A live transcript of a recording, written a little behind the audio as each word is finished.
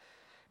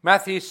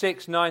Matthew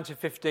 6, 9 to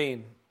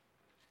 15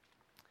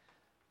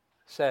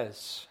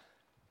 says,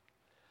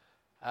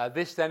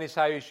 this then is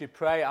how you should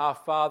pray. Our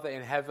Father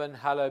in heaven,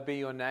 hallowed be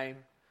your name.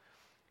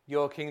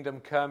 Your kingdom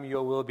come,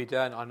 your will be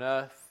done on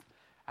earth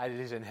as it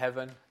is in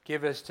heaven.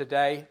 Give us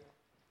today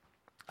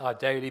our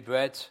daily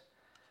bread,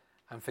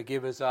 and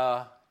forgive us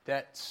our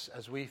debts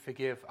as we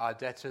forgive our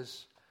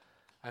debtors.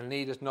 And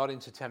lead us not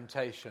into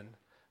temptation,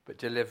 but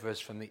deliver us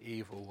from the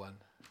evil one.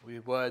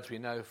 Words we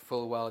know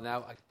full well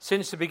now.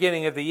 Since the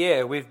beginning of the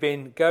year, we've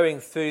been going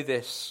through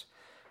this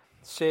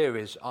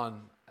series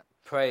on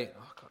praying.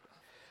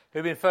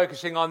 We've been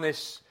focusing on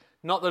this,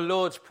 not the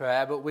Lord's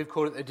Prayer, but we've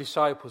called it the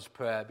Disciples'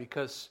 Prayer,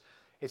 because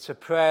it's a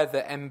prayer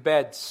that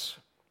embeds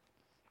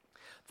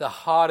the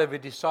heart of a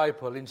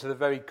disciple into the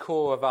very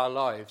core of our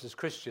lives as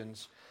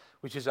Christians,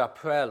 which is our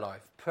prayer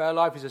life. Prayer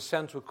life is a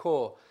central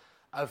core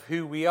of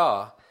who we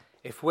are.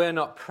 If we're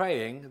not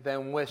praying,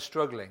 then we're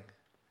struggling.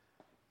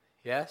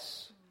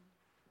 Yes?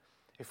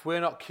 If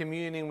we're not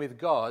communing with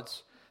God,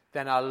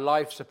 then our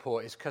life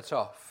support is cut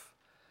off.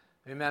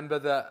 Remember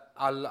that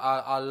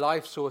our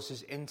life source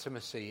is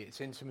intimacy.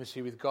 It's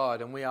intimacy with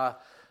God, and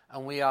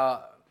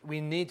we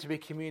need to be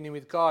communing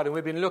with God. And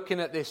we've been looking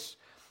at this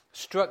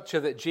structure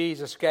that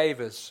Jesus gave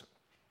us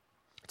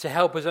to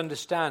help us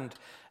understand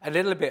a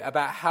little bit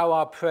about how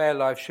our prayer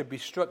life should be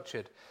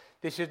structured.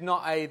 This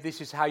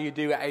is how you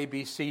do it, A,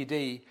 B, C,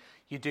 D.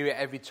 You do it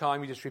every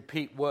time, you just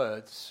repeat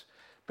words.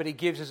 But it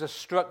gives us a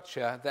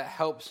structure that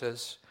helps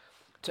us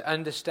to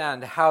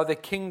understand how the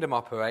kingdom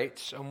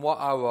operates and what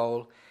our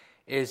role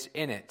is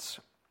in it.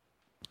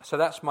 So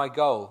that's my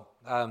goal.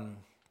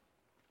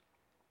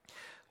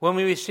 When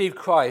we receive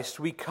Christ,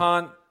 we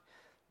can't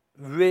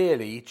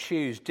really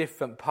choose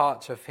different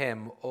parts of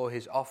him or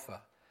his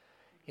offer.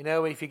 You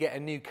know, if you get a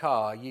new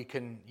car, you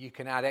can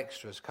add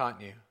extras, can't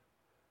you?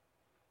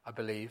 I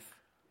believe.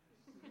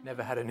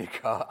 Never had a new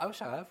car. I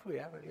wish I have. We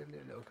have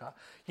a little car.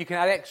 You can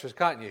add extras,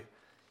 can't you?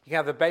 You can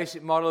have the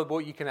basic model, but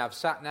you can have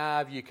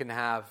sat-nav, you can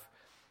have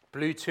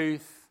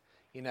Bluetooth,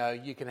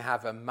 you can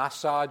have a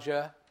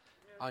massager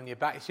on your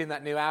back. You seen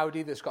that new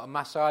Audi that's got a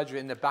massager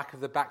in the back of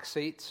the back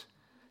seat?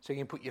 So you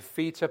can put your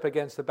feet up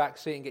against the back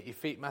seat and get your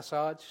feet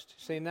massaged.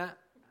 Seen that?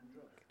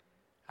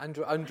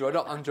 Android,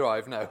 not on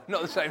drive, no.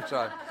 Not at the same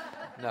time.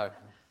 No.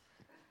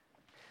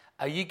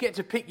 You get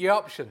to pick your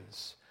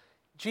options.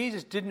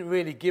 Jesus didn't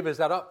really give us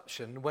that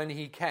option when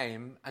he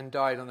came and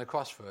died on the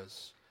cross for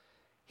us.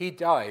 He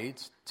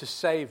died to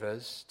save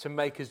us, to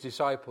make us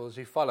disciples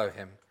who follow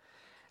him.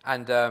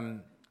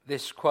 And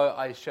this quote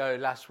I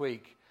showed last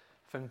week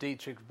from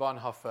Dietrich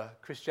Bonhoeffer,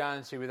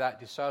 Christianity without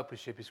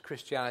discipleship is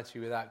Christianity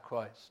without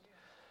Christ.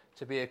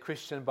 To be a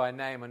Christian by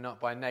name and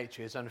not by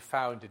nature is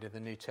unfounded in the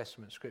New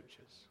Testament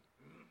scriptures.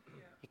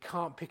 You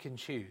can't pick and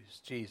choose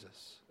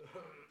Jesus.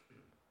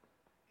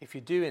 If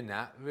you're doing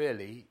that,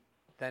 really,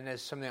 then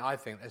there's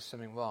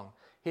something wrong.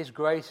 His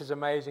grace is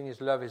amazing,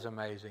 his love is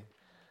amazing.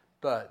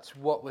 But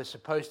what we're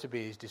supposed to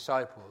be is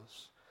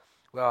disciples,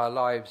 where our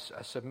lives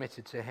are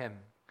submitted to him.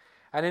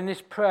 And in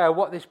this prayer,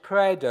 what this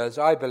prayer does,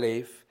 I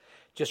believe,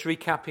 just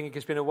recapping,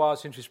 because it's been a while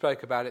since we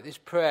spoke about it, this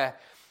prayer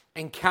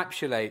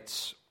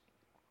encapsulates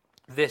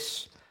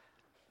this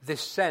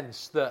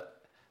sense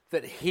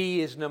that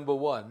he is number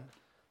one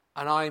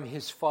and I'm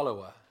his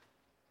follower.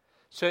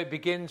 So it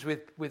begins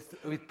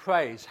with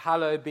praise.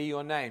 Hallowed be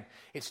your name.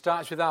 It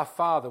starts with our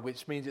Father,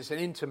 which means it's an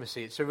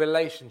intimacy. It's a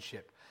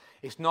relationship.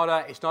 It's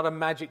not a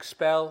magic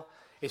spell.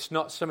 It's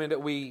not something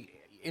that we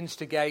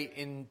instigate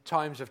in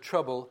times of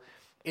trouble.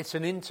 It's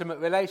an intimate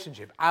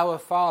relationship. Our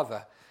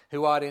Father,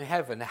 who art in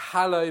heaven,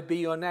 hallowed be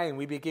your name.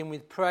 We begin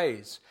with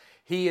praise.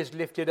 He is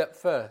lifted up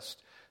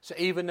first. So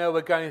even though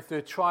we're going through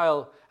a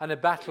trial and a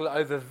battle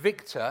over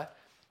Victor,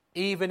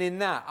 even in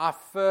that, our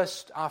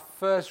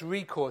first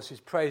recourse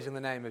is praising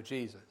the name of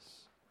Jesus.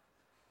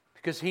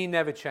 Because he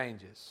never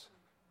changes.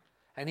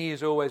 And he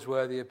is always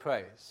worthy of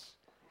praise.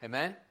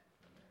 Amen?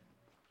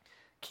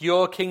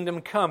 Your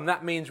kingdom come.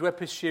 That means we're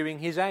pursuing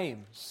his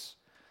aims.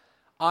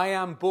 I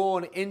am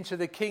born into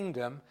the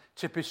kingdom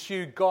to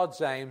pursue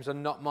God's aims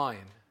and not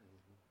mine.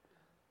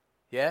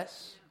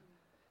 Yes?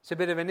 It's a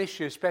bit of an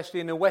issue,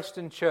 especially in the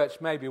Western church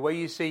maybe, where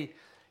you see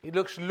it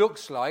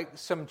looks like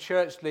some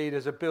church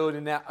leaders are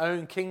building their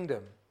own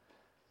kingdom.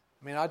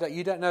 I mean,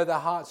 you don't know the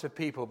hearts of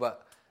people,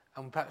 but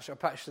I perhaps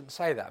shouldn't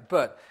say that.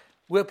 But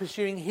we're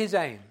pursuing his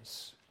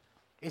aims.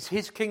 It's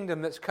his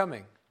kingdom that's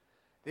coming.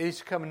 It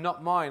is coming,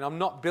 not mine. I'm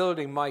not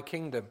building my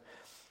kingdom.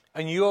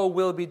 And your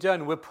will be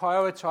done. We're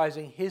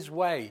prioritizing his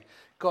way.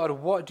 God,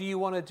 what do you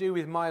want to do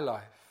with my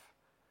life?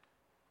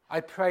 I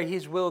pray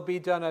his will be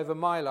done over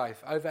my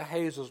life, over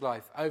Hazel's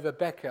life, over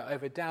Becca,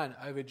 over Dan,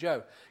 over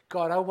Joe.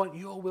 God, I want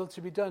your will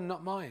to be done,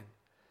 not mine.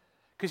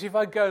 Because if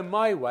I go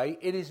my way,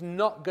 it is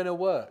not going to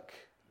work.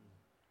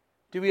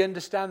 Do we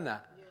understand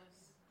that? Yes.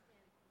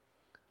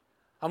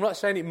 I'm not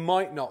saying it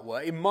might not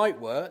work. It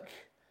might work.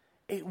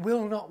 It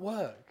will not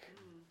work.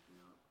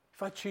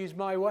 If I choose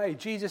my way.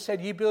 Jesus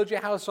said, you build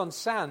your house on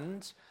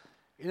sand.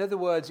 In other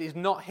words, it's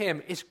not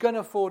him. It's going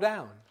to fall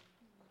down.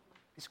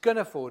 It's going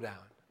to fall down.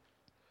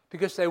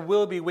 Because there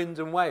will be winds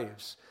and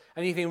waves.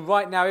 and you think,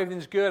 right now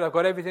everything's good, I've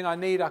got everything I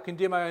need, I can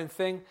do my own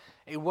thing,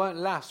 it won't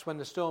last when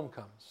the storm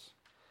comes.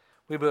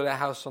 We build a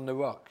house on the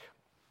rock.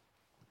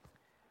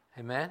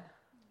 Amen?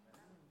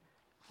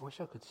 I wish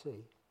I could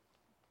see.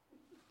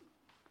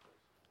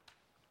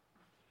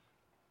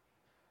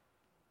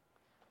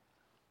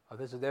 Oh,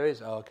 there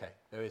is. Oh, okay.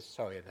 There is.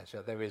 Sorry,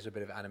 there is a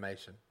bit of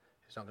animation.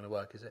 It's not going to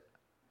work, is it?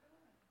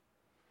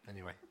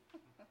 Anyway.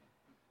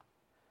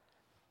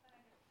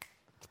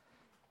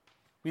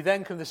 We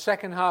then come to the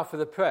second half of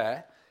the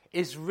prayer.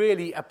 Is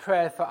really a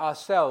prayer for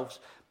ourselves,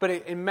 but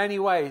in many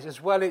ways,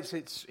 as well,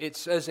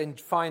 it's us in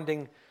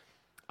finding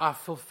our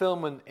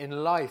fulfillment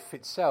in life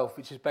itself,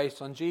 which is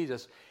based on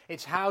Jesus.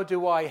 It's how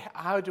do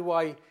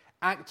I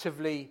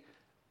actively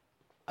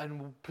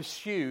and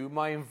pursue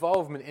my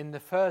involvement in the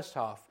first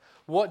half?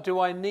 What do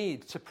I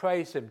need to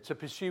praise him, to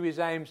pursue his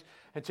aims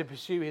and to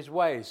pursue his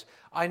ways?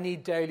 I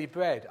need daily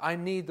bread. I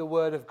need the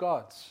word of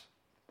God.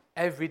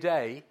 Every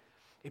day,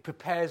 it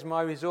prepares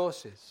my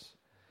resources.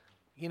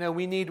 You know,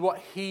 we need what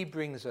he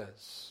brings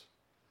us.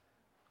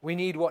 We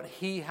need what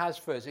he has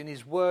for us in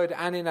his word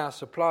and in our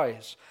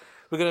supplies.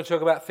 We're going to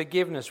talk about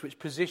forgiveness, which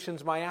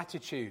positions my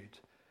attitude.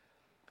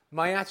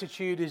 My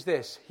attitude is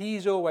this: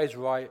 he's always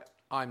right,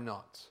 I'm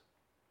not.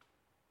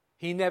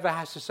 He never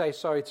has to say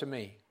sorry to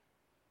me.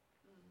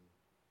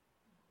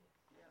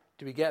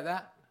 Do we get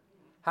that?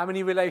 How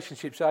many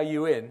relationships are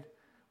you in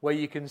where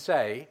you can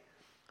say,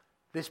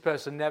 this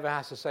person never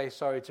has to say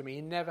sorry to me?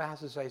 He never has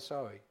to say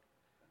sorry.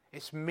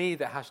 It's me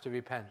that has to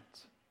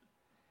repent.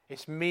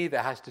 It's me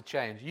that has to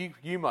change.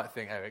 You might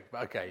think, Eric,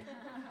 but okay.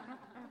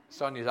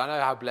 Sonia's, I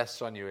know how blessed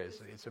Sonia is.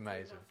 It's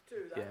amazing.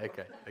 Yeah,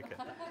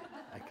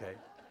 okay.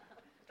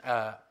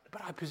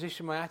 But I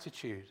position my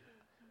attitude.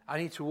 I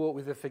need to walk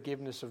with the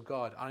forgiveness of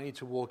God. I need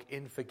to walk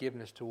in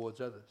forgiveness towards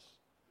others.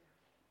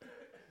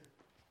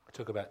 I'll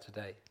talk about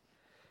today.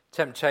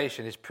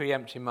 Temptation is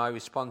preempting my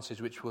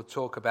responses, which we'll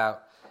talk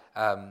about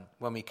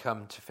when we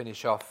come to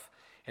finish off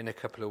in a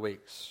couple of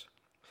weeks.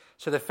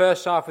 So the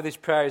first half of this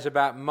prayer is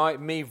about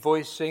me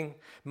voicing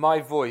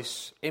my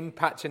voice,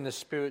 impacting the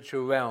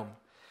spiritual realm,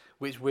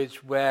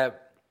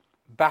 where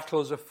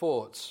battles are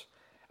fought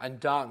and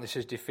darkness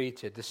is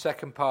defeated. The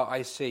second part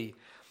I see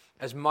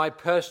as my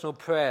personal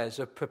prayers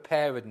of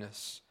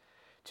preparedness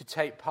to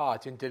take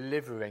part in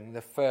delivering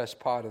the first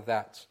part of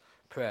that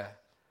prayer.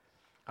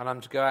 And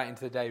I'm to go out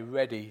into the day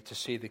ready to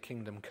see the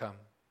kingdom come.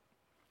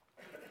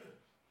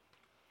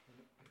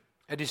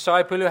 A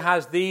disciple who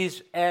has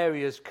these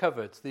areas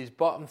covered, these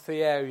bottom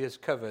three areas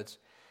covered,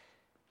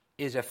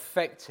 is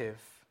effective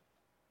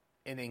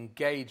in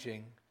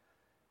engaging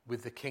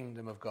with the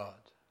kingdom of God.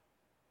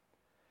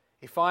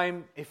 If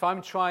I'm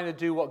trying to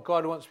do what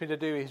God wants me to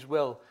do, his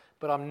will,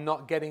 but I'm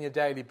not getting a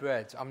daily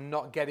bread, I'm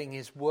not getting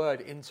his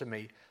word into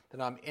me, then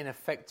I'm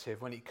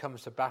ineffective when it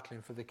comes to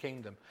battling for the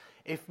kingdom.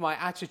 If my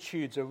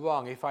attitudes are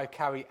wrong, if I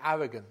carry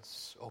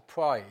arrogance or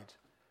pride,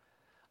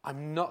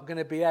 I'm not going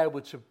to be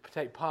able to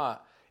take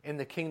part in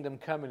the kingdom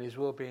coming, his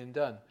will being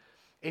done.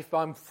 If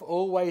I'm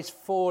always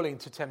falling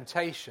to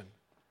temptation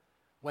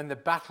when the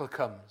battle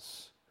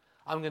comes,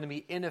 I'm going to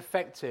be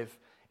ineffective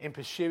in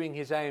pursuing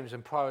his aims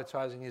and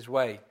prioritizing his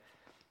way.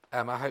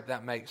 I hope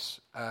that makes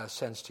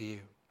sense to you.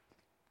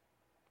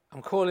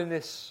 I'm calling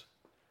this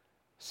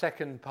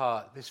second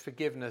part, this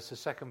forgiveness, the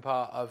second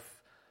part of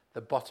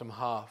the bottom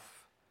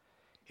half,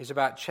 is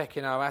about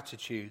checking our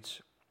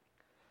attitudes.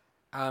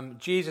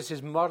 Jesus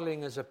is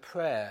modeling as a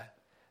prayer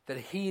that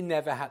he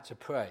never had to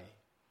pray.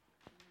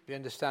 We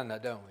understand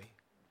that, don't we?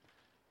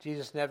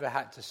 Jesus never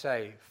had to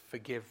say,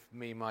 forgive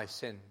me my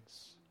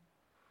sins.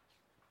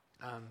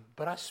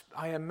 But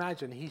I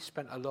imagine he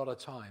spent a lot of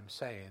time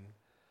saying,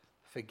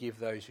 forgive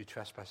those who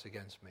trespass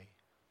against me.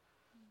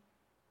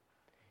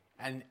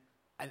 And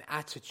an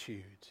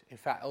attitude. In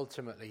fact,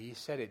 ultimately, he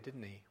said it,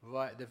 didn't he?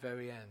 Right at the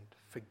very end.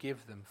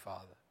 Forgive them,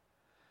 Father.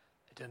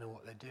 They don't know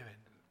what they're doing.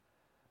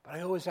 But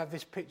I always have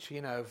this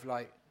picture, of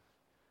like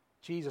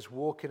Jesus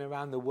walking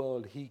around the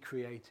world he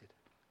created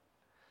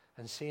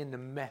and seeing the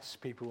mess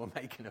people were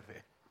making of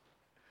it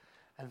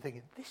and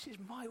thinking, this is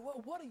my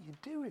world. What are you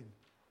doing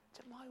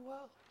to my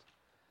world?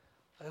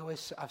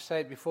 I've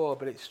said it before,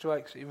 but it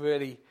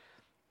really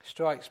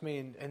strikes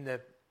me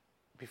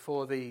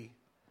before the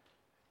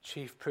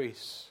chief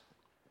priests.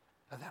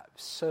 That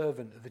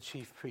servant of the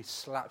chief priest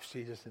slaps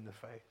Jesus in the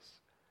face.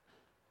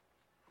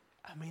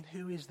 I mean,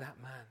 who is that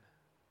man?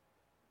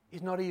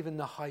 He's not even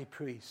the high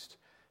priest,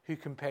 who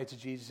compared to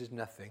Jesus is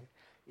nothing.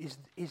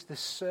 Is the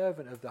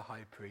servant of the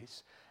high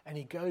priest, and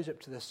he goes up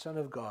to the Son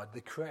of God,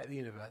 the creator of the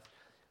universe,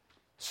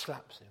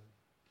 slaps him.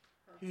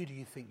 Who do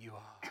you think you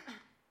are?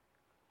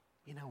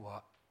 You know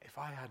what? If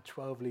I had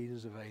 12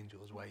 legions of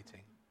angels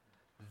waiting,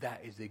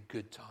 that is a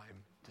good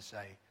time to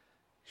say,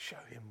 show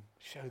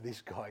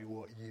this guy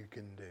what you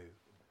can do.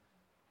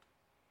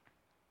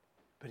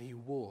 But he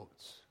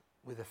walked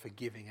with a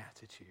forgiving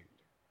attitude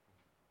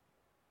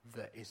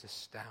that is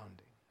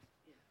astounding.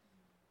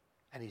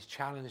 And his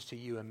challenge to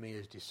you and me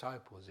as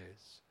disciples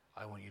is,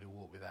 I want you to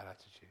walk with that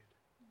attitude.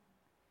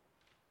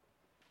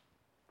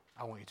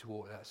 I want you to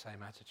walk with that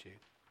same attitude.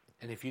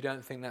 And if you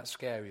don't think that's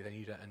scary, then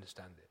you don't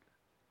understand it.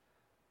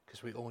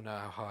 Because we all know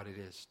how hard it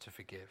is to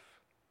forgive.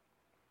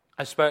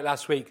 I spoke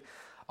last week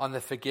on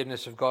the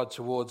forgiveness of God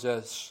towards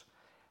us.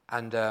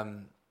 And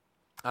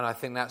I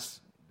think that's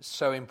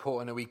so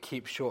important that we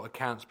keep short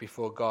accounts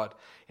before God.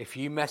 If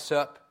you mess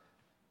up,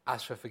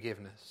 ask for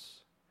forgiveness.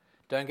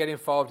 Don't get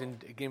involved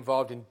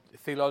in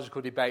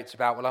theological debates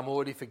about, well, I'm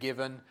already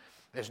forgiven.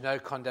 There's no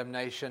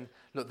condemnation.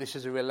 Look, this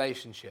is a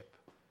relationship.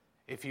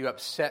 If you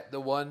upset the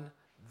one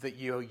that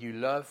you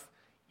love,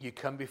 you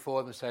come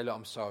before them and say, look,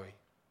 I'm sorry.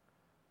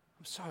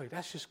 I'm sorry.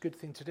 That's just a good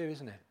thing to do,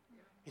 isn't it?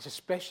 It's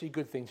especially a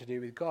good thing to do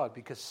with God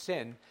because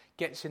sin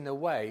gets in the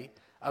way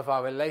of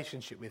our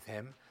relationship with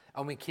him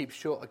and we keep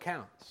short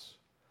accounts.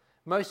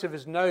 Most of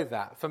us know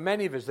that. For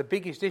many of us, the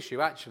biggest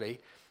issue actually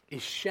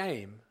is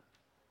shame.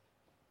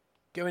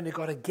 Going to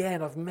God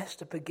again, I've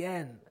messed up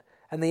again.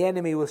 And the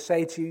enemy will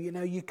say to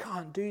you, you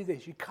can't do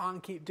this. You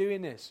can't keep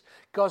doing this.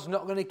 God's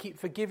not going to keep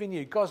forgiving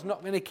you. God's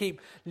not going to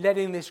keep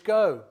letting this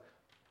go.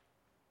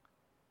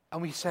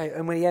 And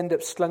we end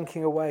up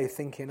slunking away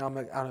thinking,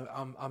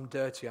 I'm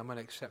dirty, I'm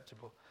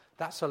unacceptable.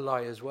 That's a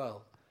lie as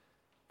well.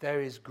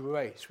 There is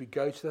grace. We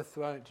go to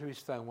his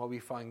throne where we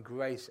find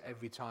grace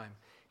every time.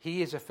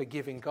 He is a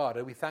forgiving God.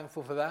 Are we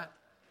thankful for that?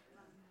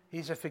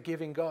 He's a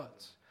forgiving God.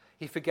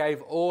 He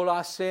forgave all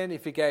our sin. He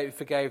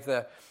forgave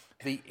the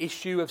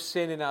issue of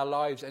sin in our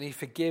lives, and he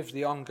forgives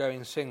the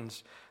ongoing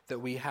sins that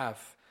we have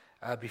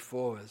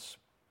before us.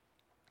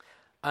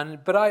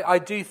 But I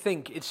do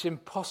think it's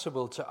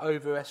impossible to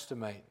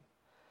overestimate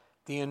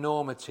the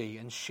enormity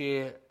and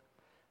sheer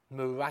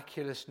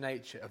miraculous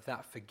nature of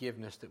that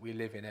forgiveness that we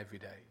live in every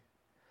day.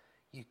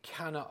 You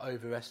cannot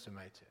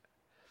overestimate it.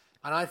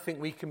 And I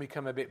think we can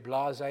become a bit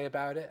blasé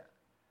about it.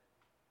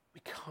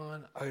 We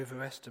can't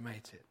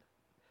overestimate it.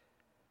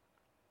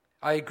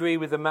 I agree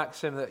with the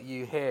maxim that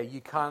you hear,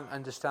 you can't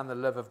understand the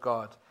love of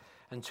God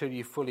until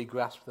you fully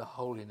grasp the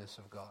holiness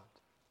of God.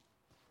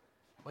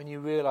 When you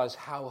realize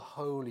how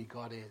holy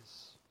God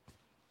is,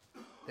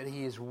 that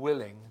he is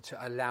willing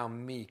to allow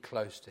me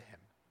close to him.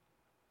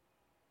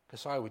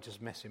 Because I would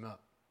just mess him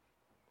up.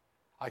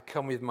 I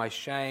come with my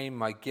shame,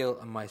 my guilt,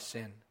 and my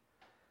sin.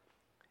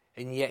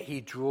 And yet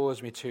he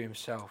draws me to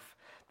himself.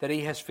 That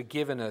he has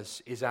forgiven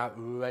us is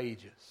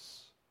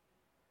outrageous.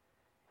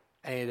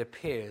 And it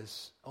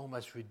appears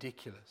almost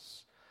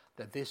ridiculous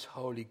that this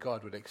holy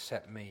God would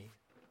accept me.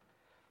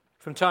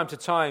 From time to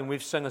time,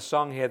 we've sung a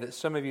song here that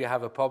some of you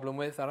have a problem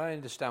with, and I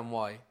understand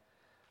why.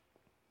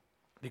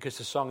 Because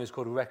the song is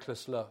called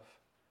Reckless Love.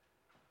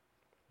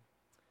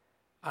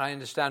 And I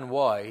understand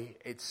why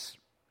it's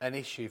an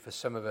issue for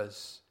some of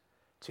us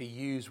to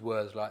use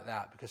words like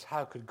that, because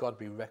how could God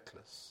be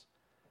reckless?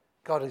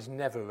 God is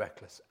never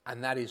reckless,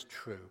 and that is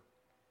true.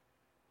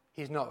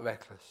 He's not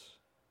reckless.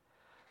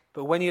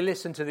 But when you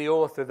listen to the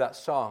author of that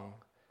song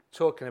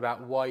talking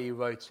about why he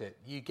wrote it,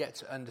 you get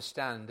to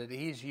understand that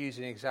he's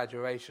using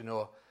exaggeration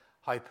or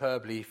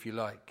hyperbole, if you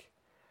like,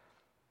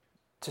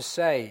 to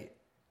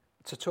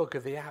talk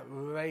of the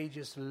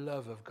outrageous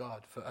love of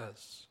God for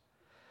us.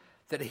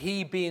 That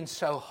he, being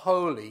so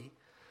holy,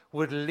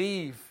 would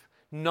leave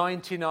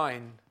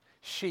 99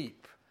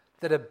 sheep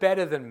that are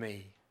better than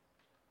me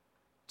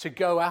to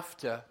go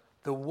after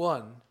the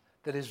one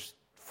that has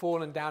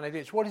fallen down a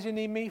ditch. What does he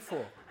need me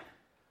for?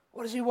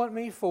 What does he want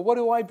me for? What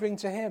do I bring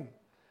to him?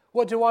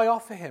 What do I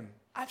offer him?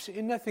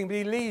 Absolutely nothing. But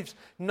he leaves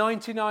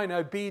 99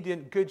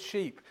 obedient good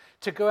sheep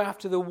to go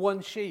after the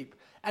one sheep.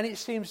 And it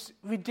seems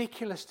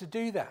ridiculous to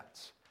do that.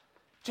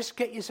 Just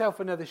get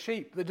yourself another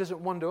sheep that doesn't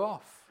wander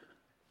off.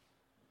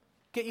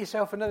 Get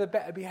yourself another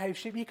better behaved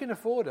sheep. You can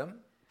afford them.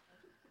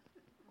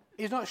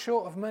 He's not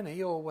short of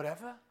money or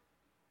whatever.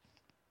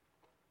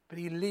 But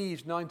he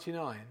leaves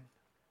 99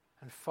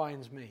 and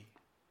finds me.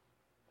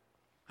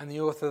 And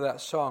the author of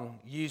that song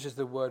uses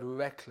the word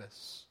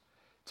reckless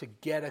to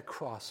get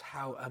across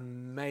how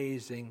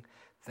amazing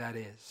that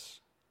is.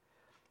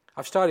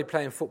 I've started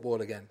playing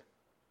football again.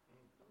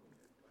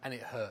 And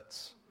it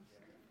hurts.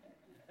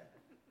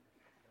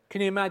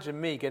 Can you imagine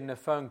me getting a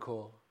phone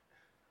call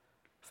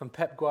from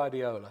Pep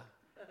Guardiola?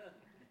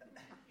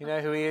 You know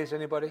who he is,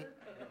 anybody?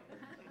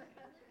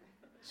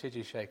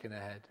 Sidgey's shaking her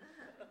head.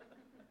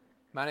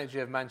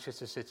 Manager of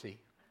Manchester City.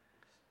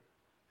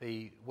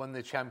 He won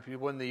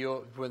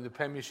the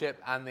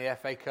Premiership and the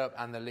FA Cup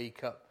and the League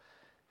Cup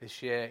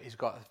this year. He's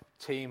got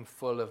a team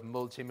full of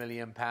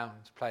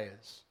multi-million-pound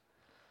players.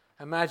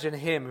 Imagine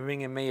him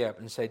ringing me up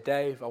and say,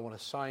 Dave, I want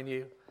to sign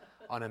you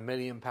on £1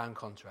 million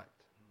contract.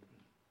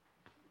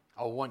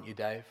 I want you,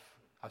 Dave.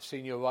 I've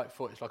seen your right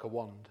foot. It's like a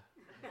wand.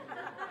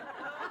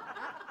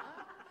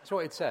 That's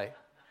what he'd say.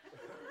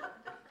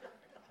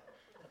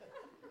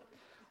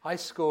 I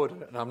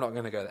scored. No, I'm not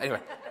going to go there. Anyway,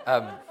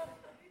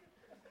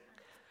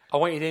 I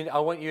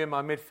want you in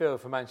my midfield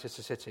for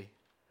Manchester City.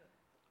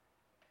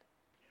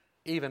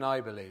 Even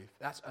I believe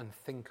that's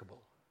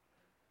unthinkable.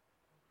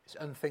 It's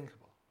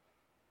unthinkable.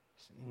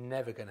 It's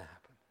never going to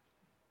happen.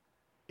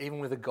 Even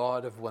with a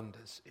God of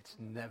wonders, it's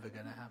never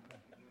going to happen.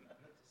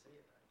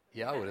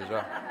 Yeah, I would as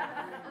well.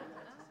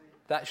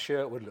 That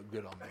shirt would look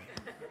good on me.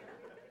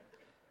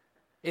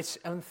 It's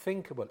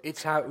unthinkable.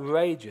 It's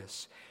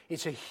outrageous.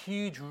 It's a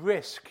huge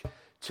risk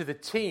to the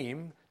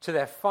team, to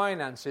their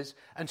finances,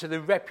 and to the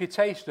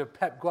reputation of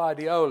Pep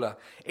Guardiola.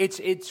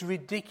 It's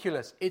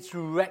ridiculous. It's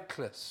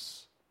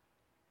reckless.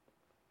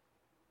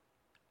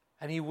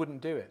 And he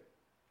wouldn't do it.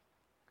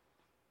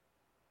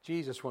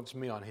 Jesus wants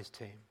me on his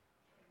team.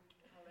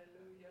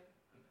 Hallelujah.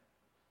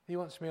 He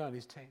wants me on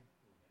his team.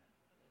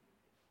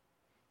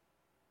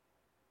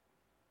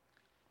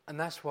 And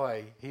that's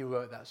why he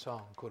wrote that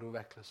song called A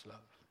Reckless Love.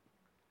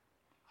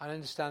 I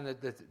understand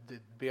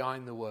that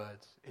behind the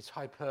words, it's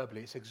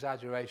hyperbole, it's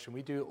exaggeration.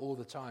 We do it all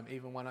the time,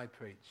 even when I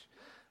preach.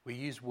 We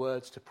use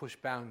words to push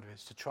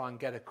boundaries, to try and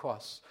get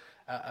across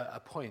a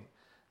point.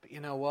 But you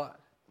know what?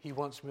 He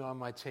wants me on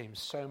my team,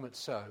 so much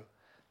so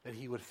that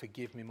he would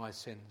forgive me my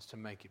sins to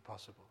make it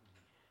possible.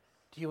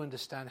 Do you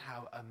understand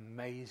how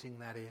amazing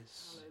that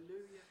is?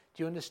 Hallelujah.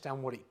 Do you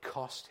understand what it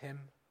cost him?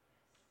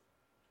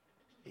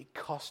 It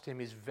cost him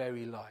his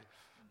very life.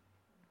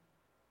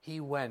 He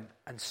went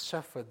and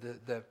suffered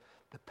the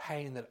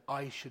pain that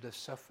I should have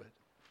suffered,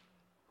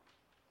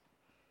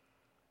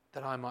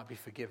 that I might be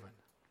forgiven.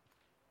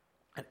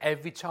 And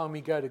every time we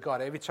go to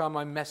God, every time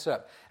I mess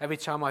up, every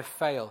time I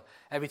fail,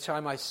 every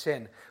time I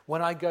sin,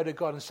 when I go to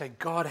God and say,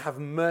 God, have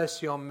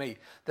mercy on me,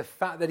 the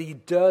fact that he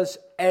does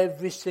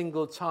every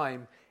single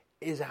time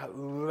is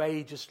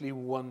outrageously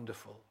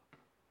wonderful.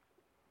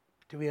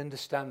 Do we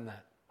understand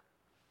that?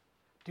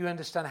 Do you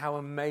understand how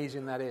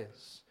amazing that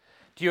is?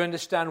 Do you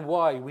understand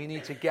why we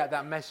need to get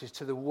that message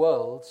to the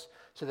world,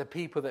 to the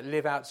people that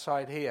live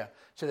outside here,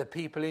 to the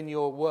people in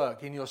your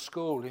work, in your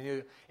school,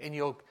 in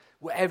your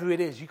wherever it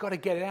is? You've got to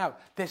get it out.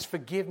 There's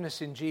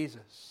forgiveness in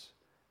Jesus.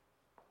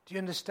 Do you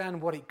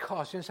understand what it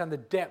costs? Do you understand the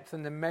depth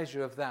and the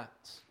measure of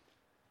that?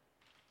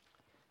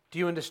 Do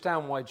you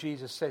understand why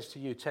Jesus says to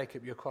you, take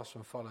up your cross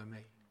and follow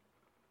me?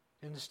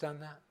 Do you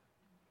understand that?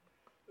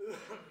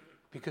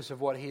 Because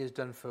of what he has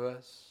done for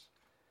us.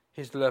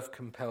 His love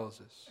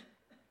compels us.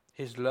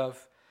 His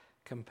love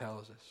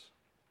compels us.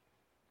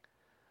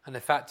 And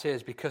the fact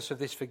is, because of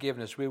this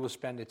forgiveness, we will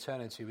spend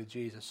eternity with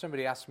Jesus.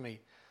 Somebody asked me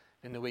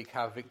in the week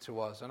how Victor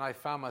was, and I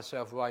found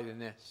myself writing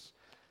this.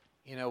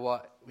 You know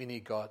what? We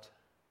need God.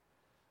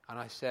 And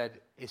I said,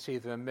 it's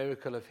either a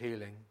miracle of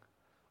healing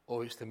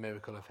or it's the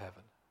miracle of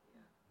heaven.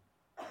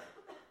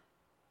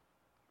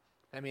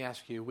 Let me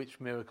ask you, which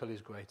miracle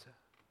is greater?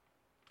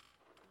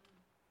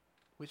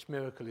 Which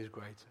miracle is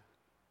greater?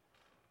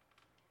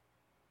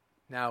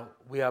 Now,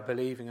 we are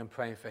believing and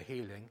praying for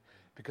healing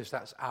because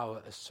that's our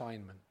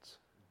assignment.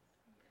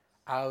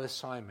 Our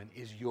assignment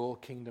is your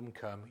kingdom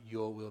come,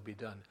 your will be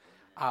done.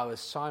 Our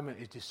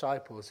assignment as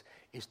disciples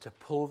is to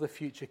pull the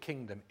future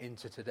kingdom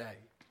into today.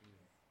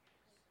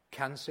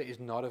 Cancer is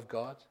not of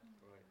God.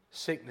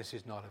 Sickness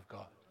is not of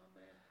God.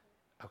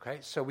 Okay,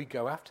 so we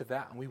go after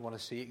that and we want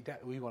to see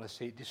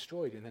it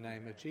destroyed in the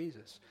name of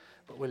Jesus.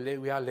 But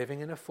we are living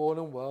in a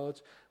fallen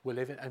world. We're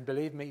living, and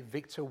believe me,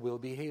 Victor will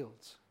be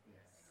healed.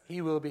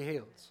 He will be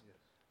healed.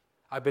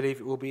 I believe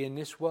it will be in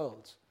this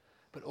world.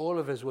 But all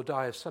of us will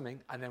die of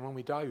something, and then when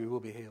we die, we will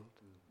be healed.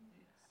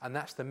 And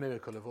that's the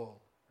miracle of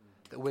all,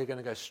 that we're going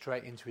to go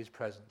straight into his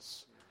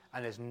presence,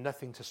 and there's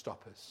nothing to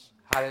stop us.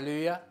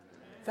 Hallelujah.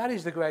 That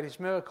is the greatest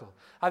miracle.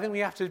 I think we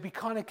have to be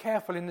kind of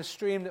careful in the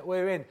stream that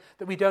we're in,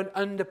 that we don't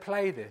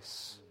underplay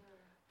this.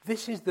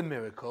 This is the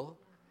miracle.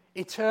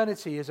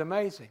 Eternity is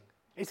amazing.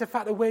 It's the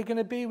fact that we're going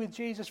to be with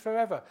Jesus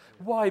forever.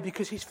 Why?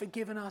 Because he's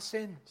forgiven our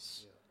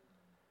sins.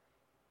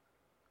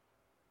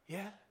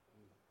 Yeah?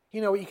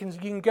 You know, you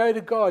can go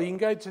to God, you can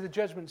go to the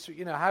judgment,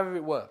 however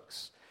it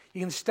works.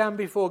 You can stand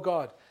before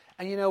God.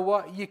 And you know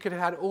what? You could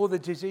have had all the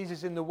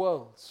diseases in the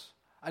world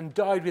and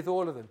died with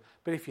all of them.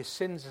 But if your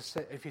sins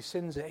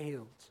are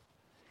healed,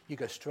 you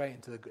go straight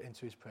into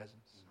his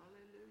presence.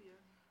 Hallelujah.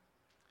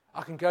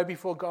 I can go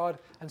before God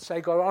and say,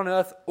 God, on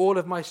earth, all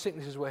of my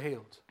sicknesses were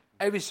healed.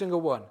 Every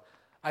single one.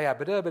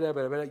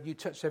 You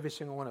touched every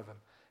single one of them.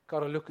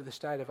 God will look at the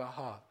state of our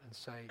heart and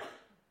say,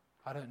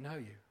 I don't know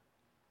you.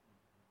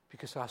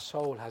 Because our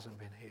soul hasn't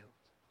been healed.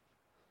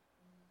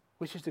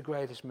 Which is the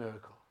greatest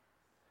miracle.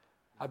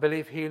 I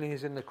believe healing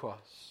is in the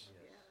cross.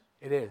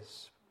 It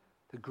is.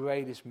 The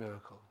greatest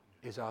miracle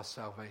is our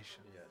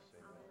salvation.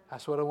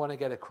 That's what I want to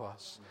get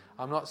across.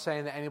 I'm not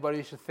saying that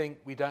anybody should think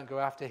we don't go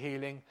after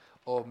healing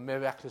or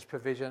miraculous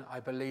provision. I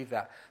believe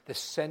that. The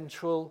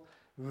central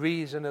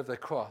reason of the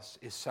cross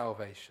is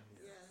salvation.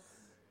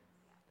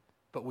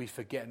 But we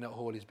forget not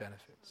all his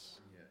benefits.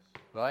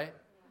 Right?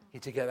 You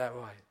need to get that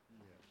right.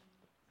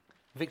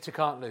 Victor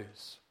can't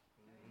lose.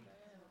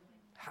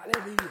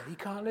 Hallelujah. He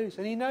can't lose.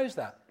 And he knows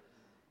that.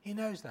 He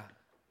knows that.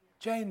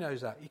 Jane knows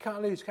that. You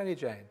can't lose, can you,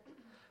 Jane?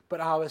 But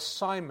our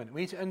assignment,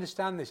 we need to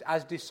understand this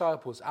as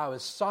disciples, our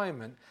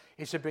assignment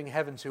is to bring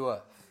heaven to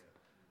earth.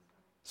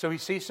 So we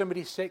see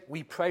somebody sick,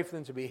 we pray for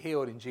them to be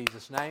healed in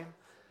Jesus' name,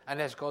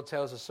 unless God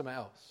tells us something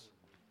else.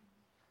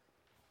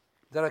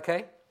 Is that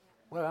okay?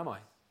 Where am I?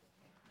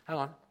 Hang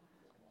on.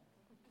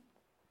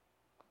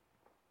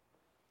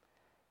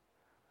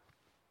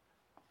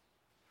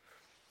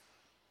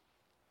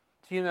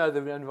 Do you know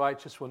the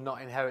unrighteous will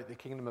not inherit the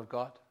kingdom of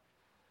God?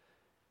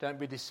 Don't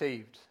be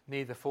deceived.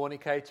 Neither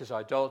fornicators,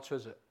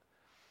 idolaters,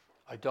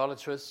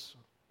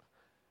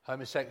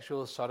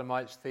 homosexuals,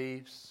 sodomites,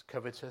 thieves,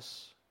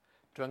 covetous,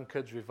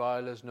 drunkards,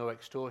 revilers, nor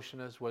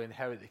extortioners will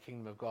inherit the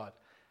kingdom of God.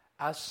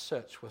 As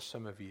such were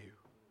some of you.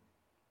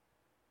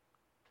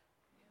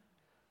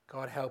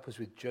 God help us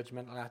with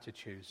judgmental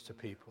attitudes to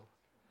people.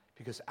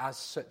 Because as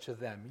such of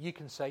them, you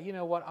can say, you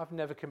know what, I've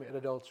never committed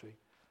adultery.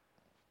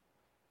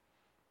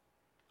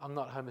 I'm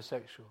not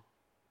homosexual.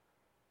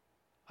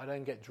 I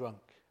don't get drunk.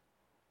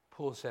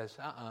 Paul says,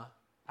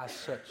 as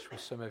such were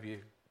some of you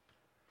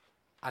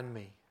and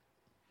me.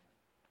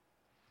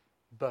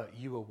 But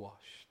you were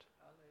washed.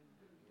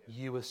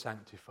 You were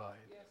sanctified.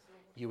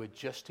 You were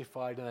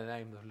justified in the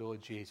name of the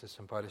Lord Jesus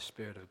and by the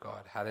Spirit of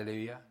God.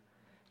 Hallelujah.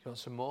 You want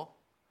some more?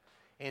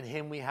 In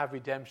him we have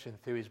redemption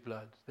through his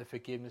blood, the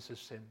forgiveness of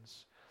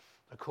sins,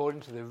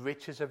 according to the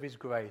riches of his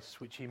grace,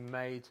 which he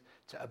made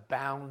to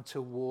abound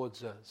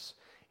towards us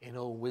in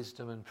all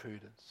wisdom and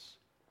prudence.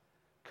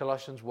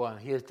 Colossians 1,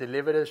 he has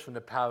delivered us from the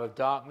power of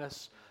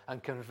darkness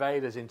and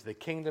conveyed us into the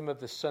kingdom of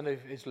the Son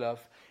of his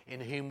love,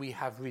 in whom we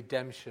have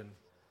redemption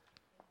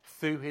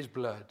through his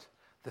blood,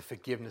 the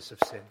forgiveness of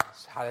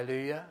sins.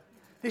 Hallelujah.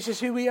 This is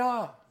who we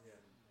are.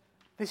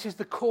 This is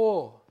the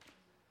core.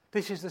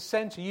 This is the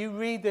center. You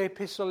read the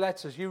epistle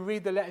letters, you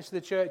read the letters to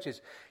the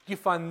churches, you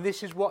find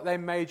this is what they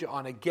major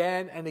on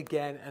again and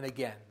again and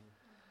again.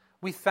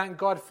 We thank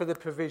God for the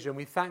provision.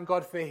 We thank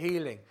God for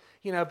healing.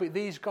 You know, but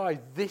these guys,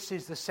 this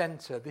is the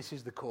center. This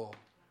is the core.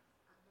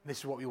 This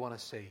is what we want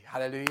to see.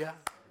 Hallelujah.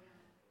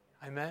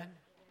 Amen.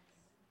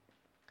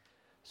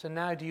 So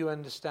now do you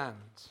understand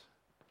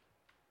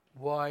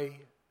why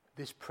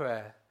this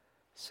prayer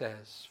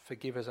says,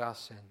 forgive us our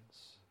sins,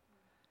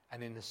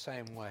 and in the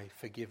same way,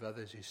 forgive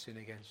others who sin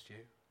against you?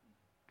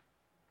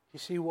 You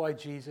see why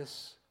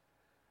Jesus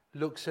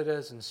looks at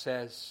us and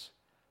says,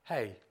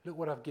 hey, look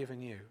what I've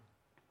given you.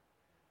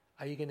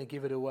 Are you going to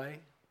give it away?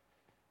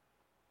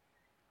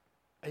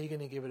 Are you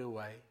going to give it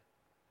away?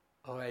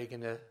 Or are you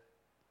going to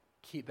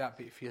keep that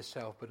bit for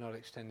yourself but not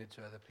extend it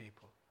to other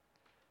people?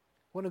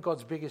 One of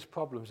God's biggest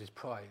problems is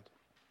pride.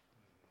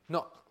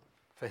 Not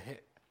for him.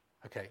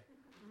 Okay.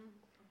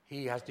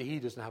 He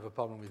doesn't have a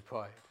problem with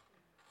pride.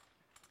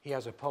 He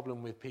has a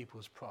problem with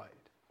people's pride.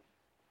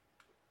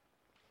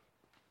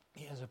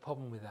 He has a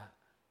problem with that.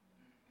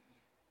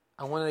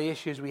 And one of the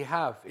issues we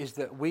have is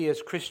that we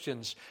as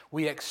Christians,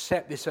 we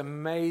accept this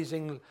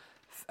amazing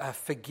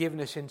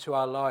forgiveness into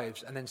our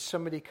lives, and then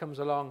somebody comes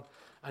along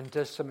and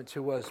does something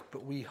to us,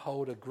 but we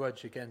hold a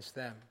grudge against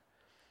them,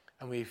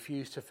 and we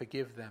refuse to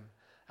forgive them.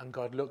 And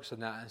God looks at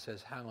that and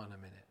says, hang on a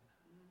minute.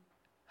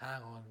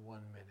 Hang on 1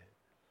 minute.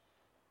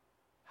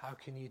 How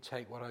can you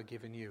take what I've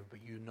given you, but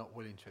you're not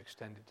willing to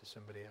extend it to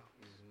somebody else?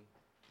 Mm-hmm.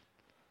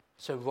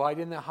 So right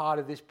in the heart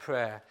of this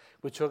prayer,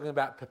 we're talking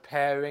about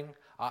preparing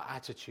our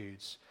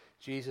attitudes.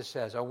 Jesus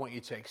says, I want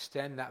you to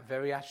extend that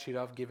very attitude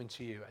I've given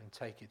to you and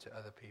take it to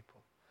other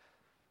people.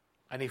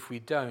 And if we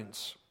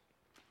don't,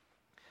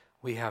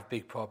 we have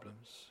big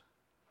problems.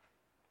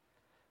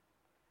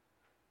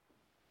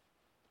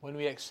 When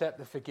we accept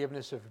the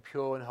forgiveness of a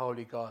pure and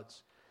holy God,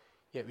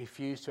 yet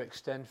refuse to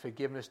extend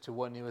forgiveness to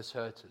one who has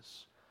hurt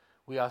us,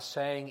 we are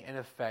saying in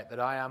effect that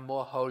I am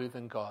more holy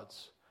than God,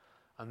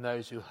 and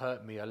those who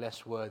hurt me are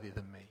less worthy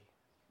than me.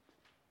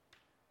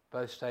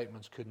 Both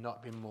statements could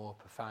not be more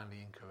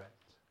profoundly incorrect.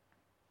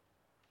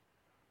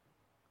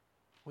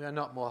 We are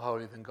not more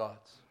holy than God.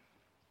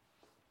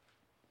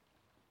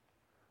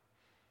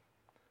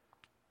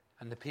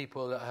 And the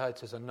people that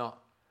hurt us are not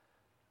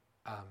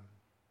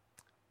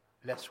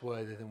less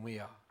worthy than we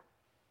are.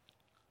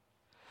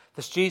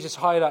 Thus Jesus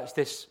highlights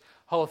this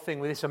whole thing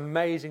with this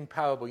amazing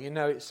parable. You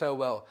know it so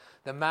well.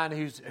 The man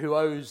who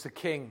owes the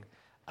king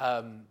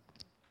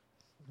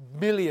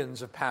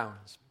millions of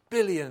pounds,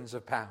 billions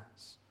of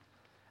pounds.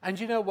 And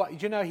you know what? Do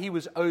you know he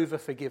was over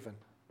forgiven?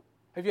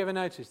 Have you ever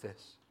noticed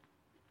this?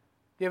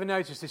 You ever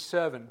notice this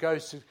servant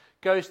goes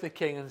to the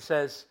king and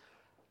says,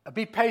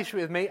 be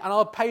patient with me and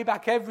I'll pay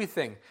back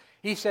everything.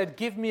 He said,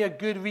 give me a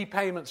good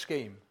repayment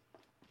scheme.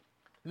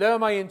 Lower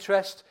my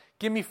interest,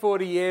 give me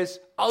 40 years,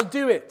 I'll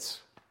do it.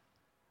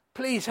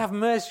 Please have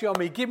mercy on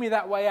me, give me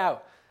that way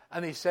out.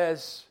 And he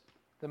says,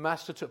 the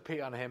master took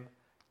pity on him,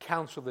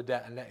 cancelled the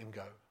debt and let him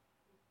go.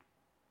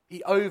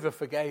 He over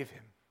forgave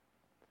him.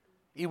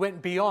 He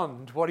went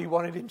beyond what he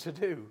wanted him to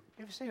do.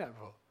 You ever seen that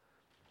before?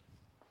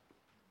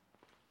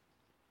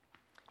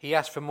 He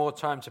asked for more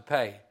time to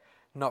pay,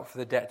 not for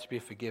the debt to be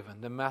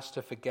forgiven. The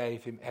master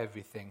forgave him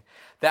everything.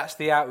 That's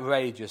the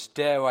outrageous,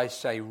 dare I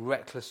say,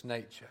 reckless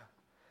nature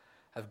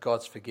of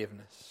God's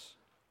forgiveness.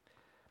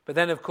 But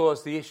then, of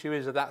course, the issue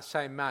is that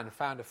same man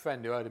found a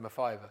friend who owed him a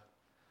 £5.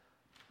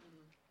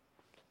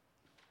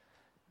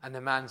 And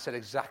the man said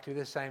exactly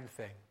the same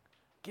thing.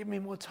 Give me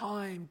more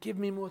time, give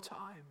me more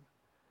time.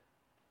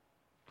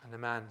 And the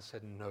man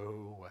said,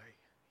 no way.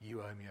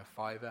 You owe me a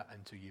 £5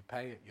 until you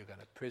pay it. You're going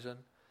to prison.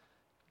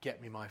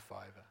 Get me my £5.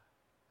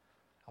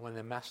 And when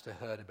the master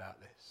heard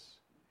about this,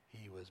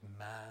 he was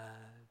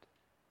mad.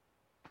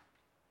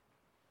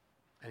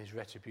 And his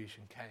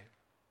retribution came.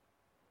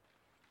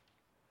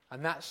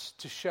 And that's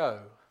to show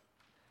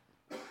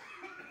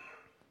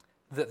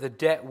that the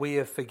debt we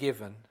have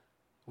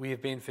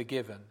been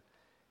forgiven,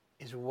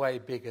 is way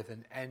bigger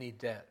than any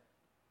debt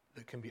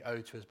that can be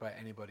owed to us by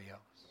anybody else.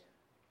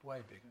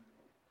 Way bigger.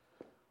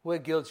 We're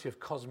guilty of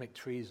cosmic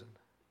treason.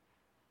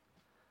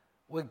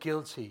 We're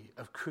guilty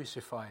of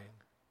crucifying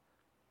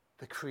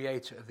the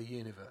creator of the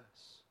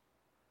universe.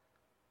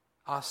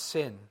 Our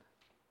sin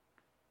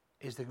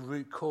is the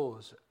root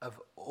cause of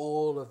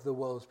all of the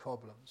world's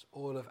problems,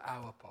 all of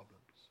our problems.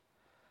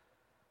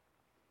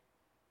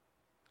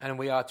 And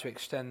we are to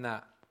extend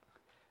that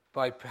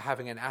by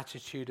having an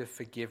attitude of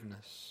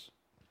forgiveness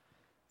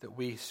that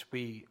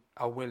we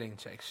are willing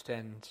to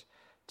extend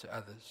to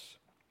others.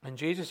 And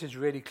Jesus is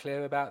really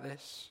clear about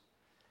this.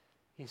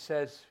 He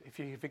says, if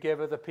you forgive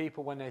other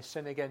people when they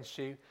sin against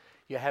you,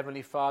 your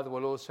heavenly Father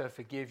will also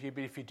forgive you.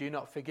 But if you do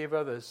not forgive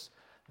others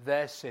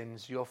their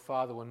sins, your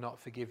Father will not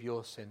forgive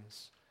your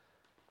sins.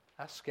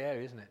 That's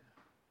scary, isn't it?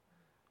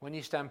 When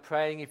you stand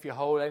praying, if you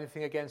hold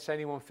anything against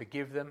anyone,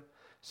 forgive them,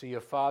 so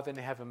your Father in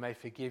heaven may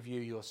forgive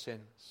you your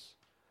sins.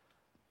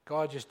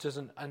 God just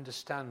doesn't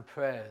understand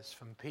prayers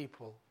from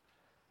people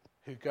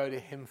who go to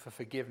him for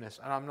forgiveness.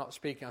 And I'm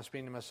speaking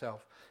to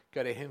myself.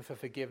 Go to him for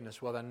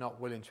forgiveness while they're not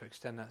willing to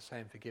extend that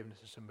same forgiveness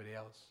to somebody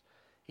else.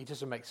 He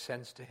doesn't make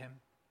sense to him.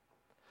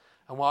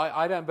 And while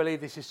I don't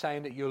believe this is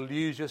saying that you'll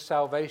lose your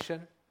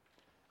salvation,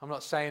 I'm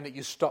not saying that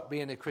you stop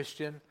being a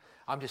Christian.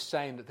 I'm just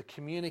saying that the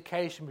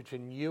communication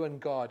between you and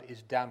God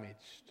is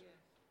damaged.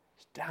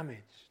 It's damaged.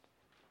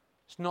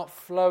 It's not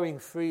flowing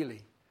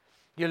freely.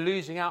 You're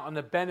losing out on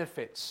the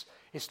benefits.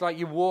 It's like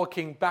you're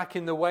walking back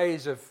in the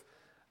ways of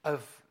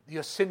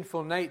your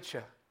sinful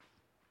nature.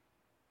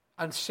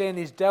 And sin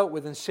is dealt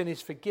with and sin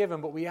is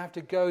forgiven, but we have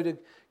to go to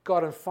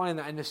God and find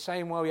that. In the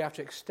same way, we have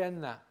to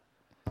extend that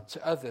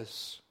to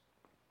others.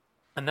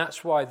 And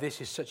that's why this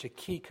is such a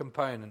key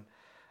component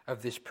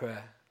of this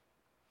prayer.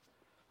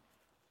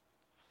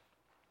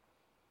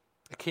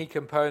 A key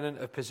component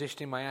of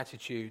positioning my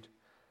attitude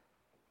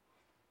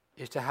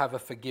is to have a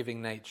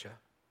forgiving nature.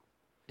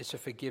 It's a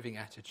forgiving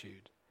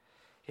attitude.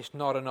 It's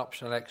not an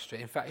optional extra.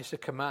 In fact, it's a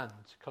command.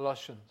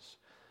 Colossians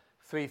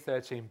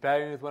 3:13,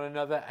 bearing with one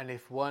another, and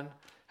if one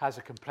has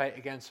a complaint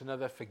against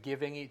another,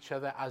 forgiving each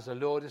other, as the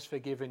Lord has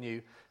forgiven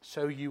you,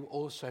 so you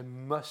also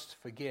must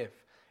forgive.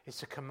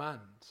 It's a command.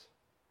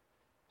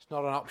 It's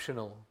not an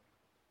optional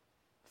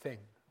thing.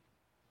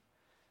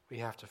 We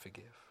have to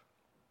forgive.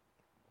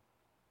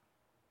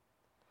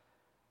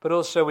 But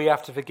also we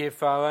have to forgive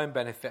for our own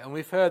benefit. And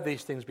we've heard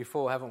these things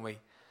before, haven't we?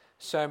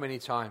 So many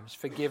times.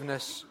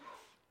 Forgiveness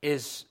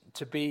is,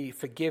 to be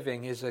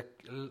forgiving is a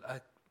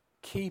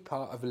key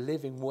part of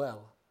living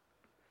well.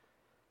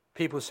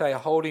 People say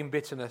holding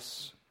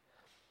bitterness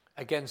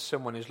against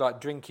someone is like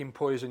drinking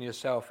poison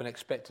yourself and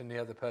expecting the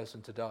other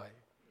person to die.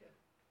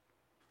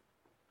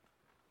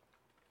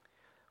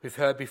 We've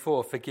heard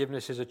before,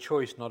 forgiveness is a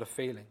choice, not a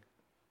feeling.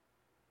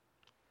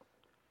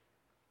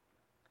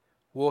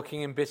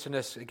 Walking in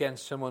bitterness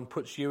against someone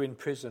puts you in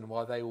prison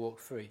while they walk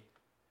free.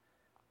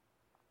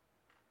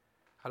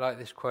 I like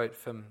this quote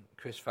from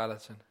Chris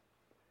Valentin.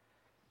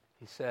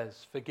 He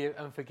says,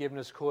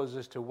 unforgiveness causes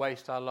us to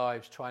waste our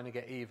lives trying to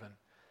get even,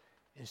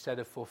 instead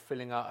of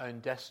fulfilling our own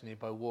destiny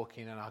by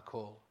walking in our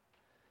call.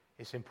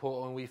 It's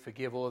important we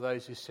forgive all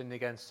those who sin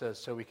against us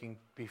so we can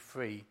be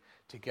free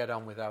to get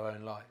on with our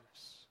own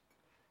lives.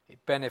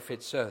 It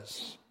benefits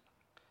us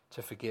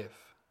to forgive.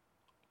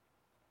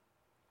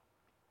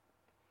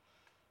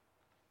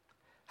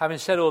 Having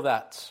said all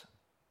that,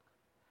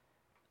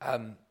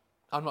 I'm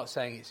not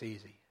saying it's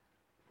easy.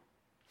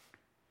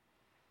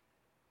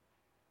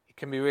 It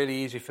can be really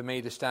easy for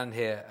me to stand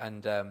here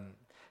and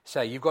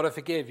say, you've got to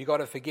forgive, you've got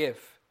to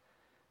forgive.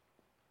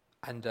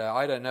 And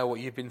I don't know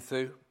what you've been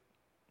through,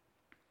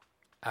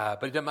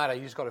 but it doesn't matter,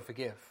 you just got to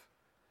forgive.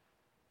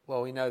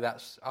 Well, we know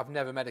I've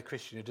never met a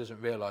Christian who doesn't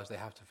realise they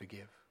have to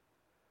forgive.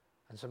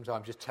 And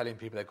sometimes just telling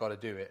people they've got to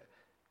do it,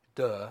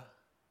 duh,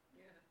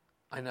 yeah.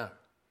 I know.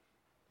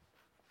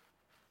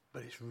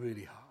 But it's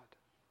really hard.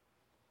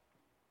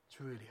 It's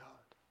really hard.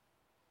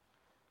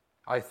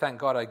 I thank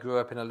God I grew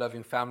up in a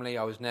loving family.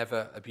 I was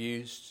never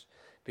abused,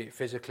 be it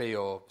physically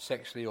or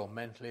sexually or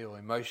mentally or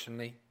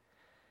emotionally.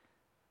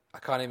 I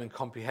can't even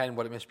comprehend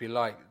what it must be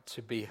like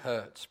to be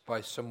hurt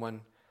by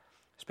someone,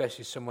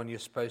 especially someone you're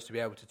supposed to be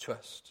able to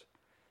trust.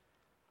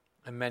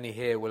 And many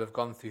here will have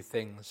gone through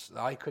things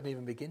that I couldn't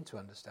even begin to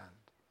understand.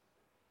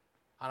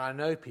 And I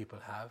know people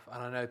have,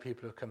 and I know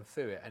people have come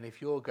through it. And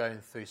if you're going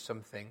through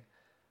something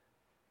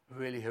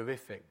really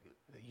horrific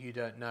that you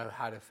don't know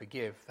how to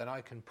forgive, then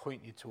I can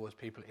point you towards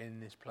people in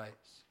this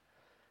place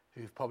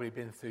who've probably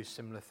been through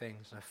similar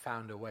things and have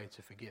found a way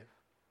to forgive.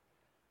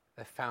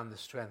 They've found the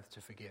strength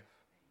to forgive.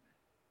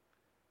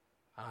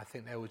 And I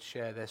think they would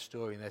share their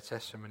story and their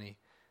testimony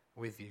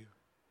with you.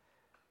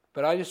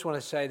 But I just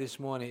want to say this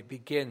morning,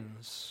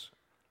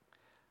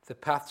 the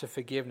path to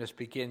forgiveness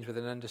begins with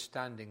an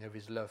understanding of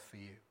his love for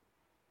you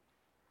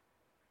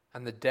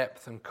and the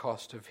depth and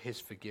cost of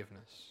his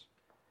forgiveness.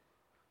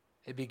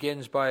 It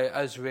begins by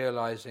us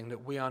realizing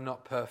that we are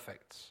not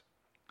perfect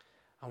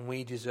And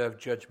we deserve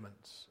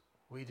judgments.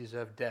 We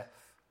deserve death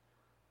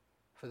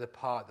for the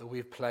part that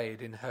we've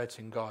played in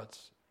hurting God,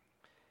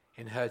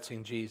 in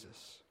hurting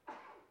Jesus,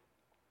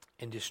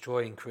 in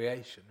destroying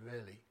creation,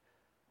 really.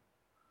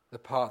 The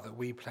part that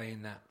we play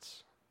in that.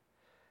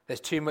 There's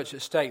too much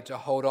at stake to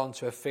hold on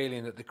to a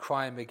feeling that the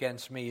crime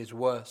against me is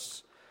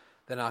worse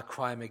than our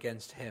crime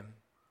against him.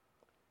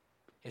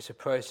 It's a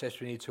process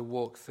we need to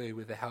walk through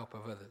with the help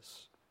of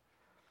others.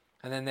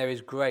 And then there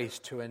is grace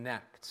to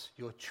enact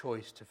your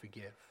choice to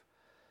forgive.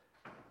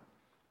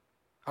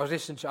 I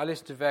listened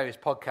to various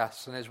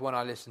podcasts, and there's one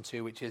I listened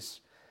to which is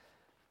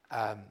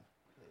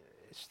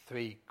it's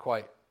three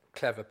quite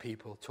clever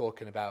people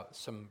talking about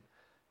some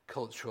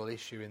cultural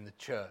issue in the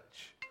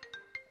church.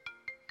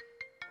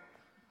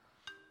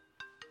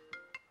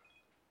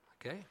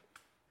 Okay.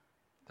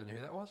 Don't know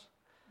who that was?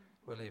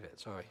 We'll leave it,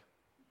 sorry.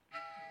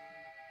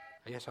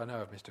 Yes, I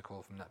know I've missed a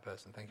call from that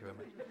person. Thank you very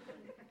much.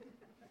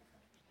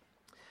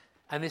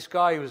 And this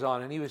guy was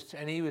on, and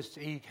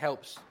he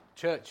helps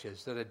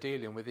churches that are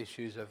dealing with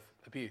issues of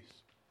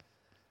abuse.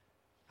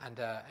 And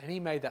he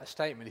made that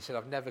statement. He said,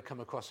 I've never come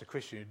across a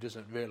Christian who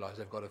doesn't realise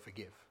they've got to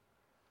forgive.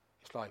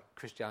 It's like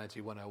Christianity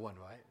 101,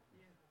 right?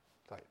 Yeah.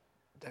 It's like,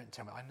 don't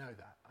tell me, I know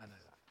that.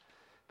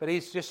 But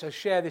he's just, I'll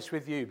share this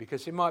with you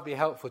because it might be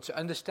helpful to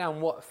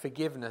understand what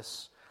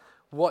forgiveness,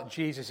 what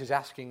Jesus is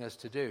asking us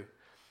to do.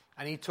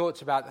 And he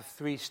talks about the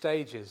 3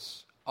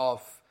 stages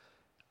of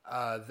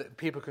that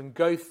people can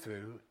go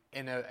through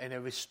in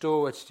a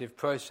restorative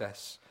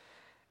process.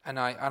 And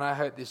I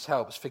hope this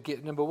helps.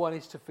 Number 1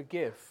 is to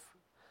forgive.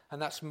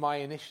 And that's my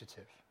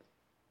initiative.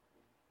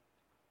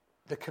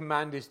 The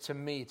command is to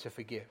me to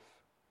forgive.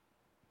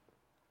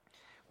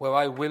 Where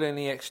I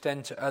willingly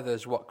extend to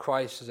others what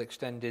Christ has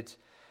extended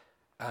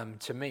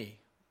to me.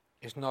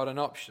 It's not an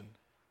option.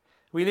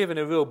 We live in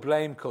a real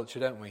blame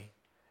culture, don't we,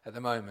 at the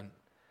moment?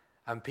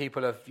 And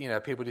people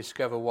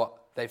discover what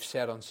they've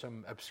said on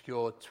some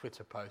obscure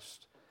Twitter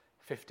post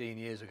 15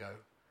 years ago,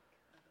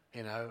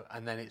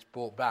 and then it's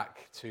brought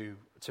back to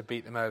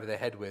beat them over the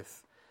head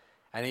with.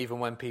 And even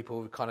when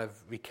people kind of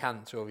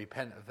recant or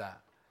repent of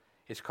that,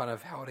 it's kind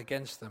of held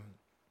against them.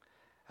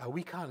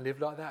 We can't live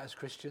like that as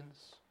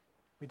Christians.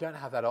 We don't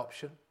have that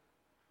option.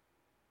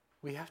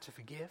 We have to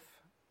forgive.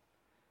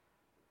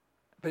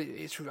 But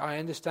I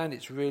understand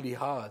it's really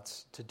hard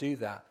to do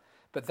that.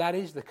 But that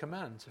is the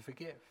command, to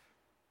forgive.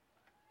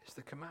 It's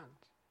the command.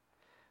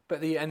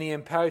 But the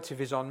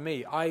imperative is on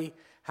me. I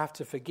have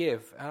to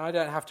forgive, and I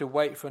don't have to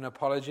wait for an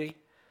apology.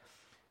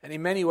 And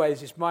in many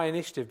ways, it's my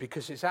initiative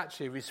because it's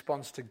actually a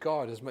response to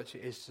God as much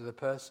as it is to the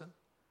person.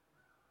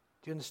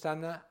 Do you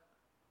understand that?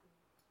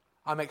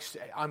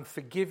 I'm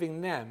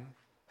forgiving them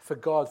for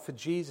God, for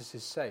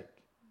Jesus' sake.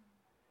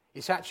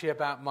 It's actually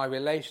about my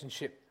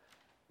relationship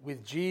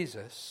with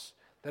Jesus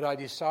that I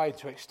decide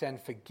to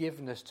extend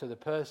forgiveness to the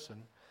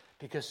person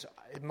because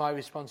my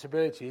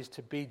responsibility is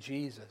to be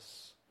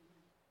Jesus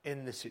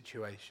in the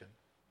situation.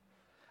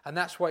 And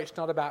that's why it's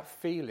not about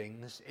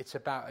feelings, it's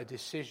about a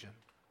decision.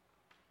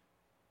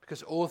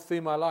 Because all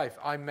through my life,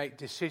 I make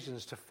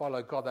decisions to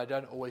follow God that I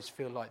don't always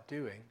feel like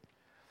doing.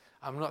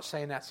 I'm not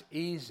saying that's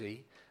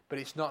easy, but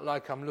it's not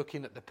like I'm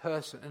looking at the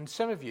person. And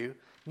some of you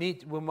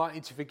might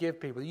need to forgive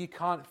people you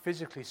can't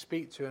physically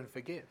speak to and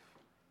forgive.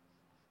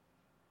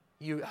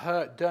 You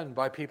hurt done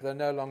by people that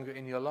are no longer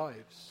in your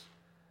lives.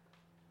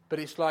 But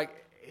it's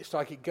like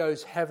it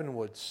goes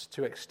heavenwards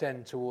to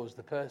extend towards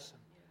the person.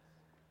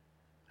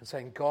 And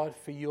saying, God,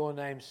 for your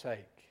name's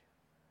sake,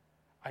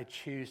 I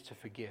choose to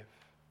forgive.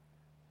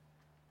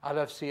 I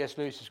love C.S.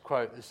 Lewis's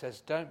quote that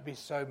says, don't be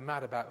so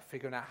mad about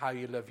figuring out how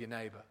you love your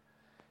neighbour.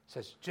 It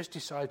says, just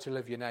decide to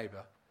love your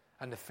neighbour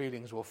and the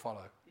feelings will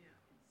follow.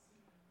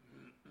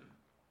 Yeah.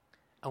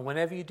 And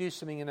whenever you do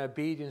something in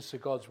obedience to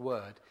God's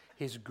word,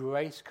 his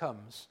grace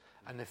comes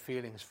and the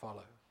feelings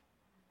follow.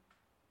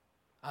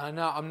 And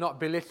I'm not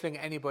belittling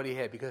anybody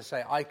here because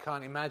I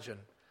can't imagine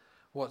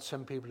what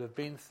some people have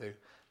been through.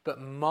 But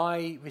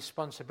my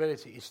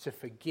responsibility is to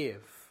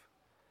forgive.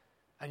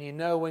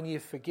 And when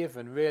you've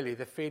forgiven, really,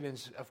 the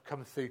feelings have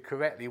come through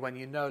correctly when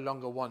you no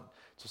longer want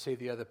to see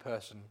the other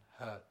person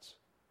hurt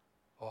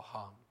or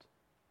harmed.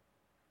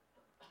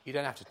 You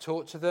don't have to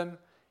talk to them.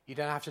 You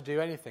don't have to do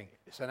anything.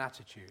 It's an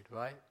attitude,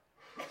 right?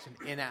 It's an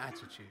inner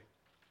attitude.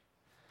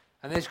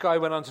 And this guy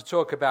went on to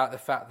talk about the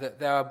fact that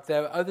there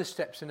are other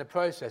steps in the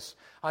process.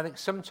 I think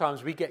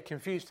sometimes we get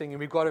confused thinking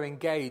we've got to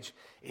engage.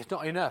 It's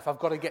not enough. I've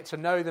got to get to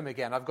know them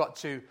again. I've got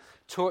to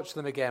talk to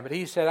them again. But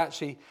he said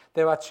actually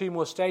there are 2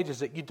 more stages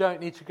that you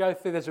don't need to go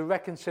through. There's a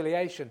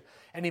reconciliation.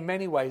 And in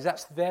many ways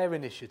that's their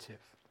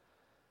initiative.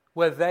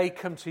 Where they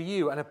come to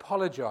you and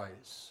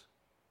apologize.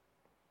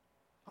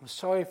 I'm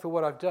sorry for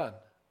what I've done.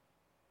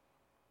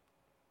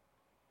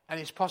 And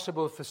it's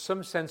possible for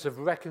some sense of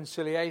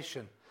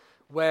reconciliation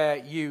where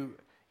you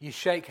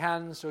shake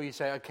hands or you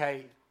say,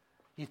 okay,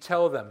 you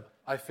tell them,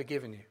 I've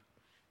forgiven you.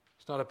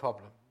 It's not a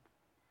problem.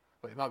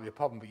 Well, it might be a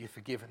problem, but you've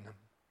forgiven them.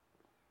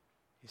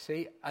 You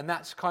see? And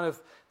that's kind of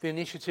the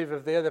initiative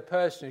of the other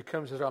person who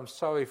comes and says, I'm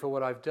sorry for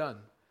what I've done.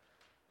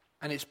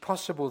 And it's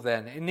possible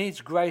then. It needs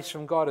grace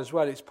from God as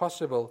well. It's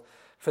possible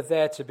for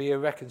there to be a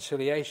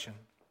reconciliation.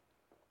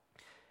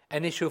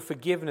 Initial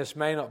forgiveness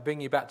may not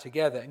bring you back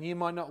together, and you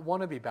might not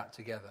want to be back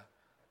together.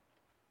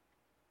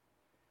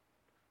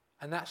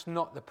 And that's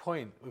not the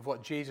point with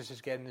what Jesus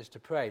is getting us to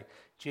pray.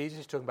 Jesus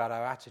is talking about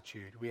our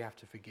attitude. We have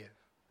to forgive.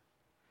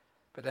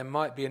 But there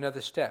might be another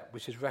step,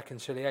 which is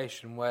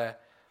reconciliation, where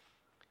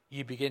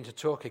you begin to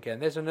talk again.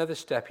 There's another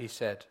step, he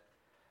said,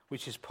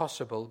 which is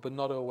possible but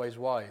not always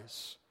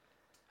wise,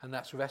 and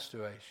that's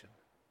restoration.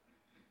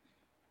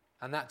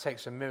 And that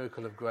takes a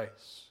miracle of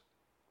grace,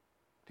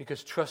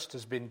 because trust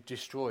has been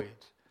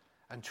destroyed,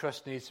 and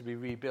trust needs to be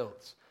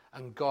rebuilt,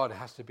 and God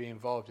has to be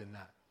involved in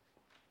that.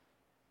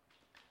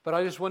 But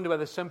I just wonder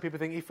whether some people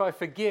think, if I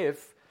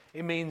forgive,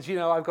 it means,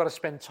 I've got to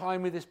spend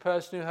time with this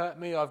person who hurt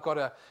me, I've got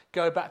to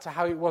go back to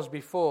how it was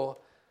before.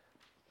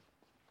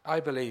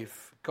 I believe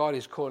God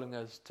is calling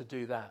us to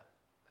do that.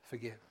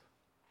 Forgive.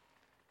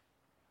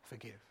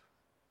 Forgive.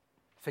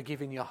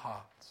 Forgive in your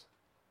heart.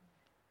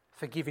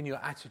 Forgive in your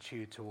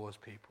attitude towards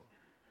people.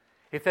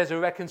 If there's a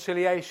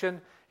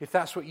reconciliation, if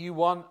that's what you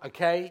want,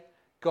 okay,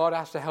 God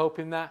has to help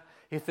in that.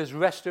 If there's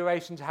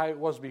restoration to how it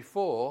was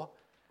before,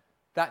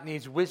 that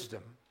needs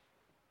wisdom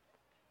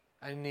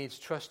and needs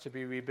trust to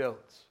be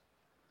rebuilt.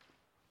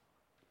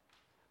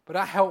 But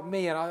that helped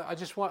me, and I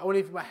want to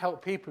even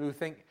help people who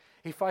think,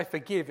 if I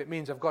forgive, it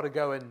means I've got to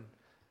go and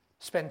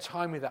spend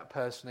time with that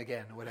person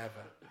again, or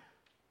whatever.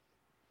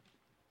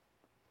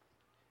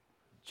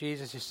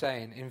 Jesus is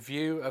saying, in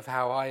view of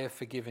how I have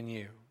forgiven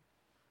you,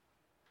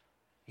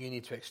 you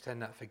need to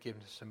extend that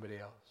forgiveness to somebody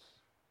else.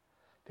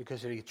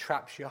 Because if he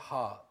traps your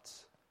heart,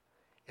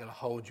 it'll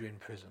hold you in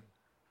prison.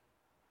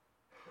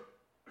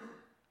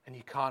 And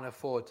you can't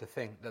afford to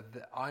think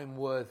that I'm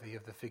worthy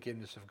of the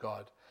forgiveness of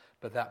God,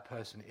 but that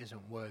person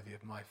isn't worthy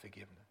of my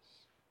forgiveness.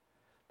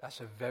 That's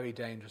a very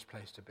dangerous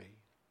place to be.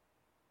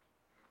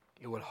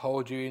 It will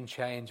hold you in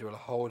chains. It will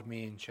hold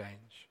me in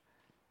chains.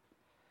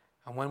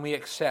 And when we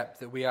accept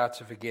that we are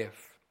to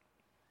forgive,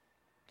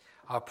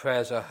 our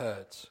prayers are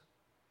heard.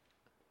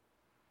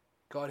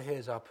 God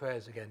hears our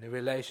prayers again. The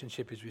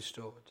relationship is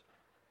restored.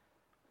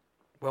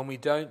 When we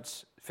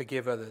don't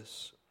forgive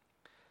others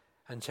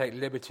and take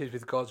liberties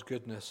with God's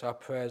goodness, our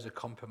prayers are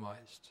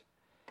compromised.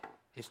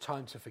 It's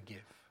time to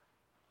forgive,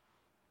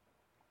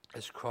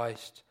 as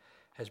Christ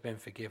has been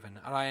forgiven.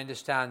 And I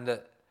understand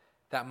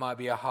that might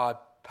be a hard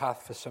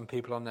path for some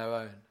people on their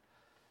own.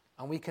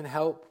 And we can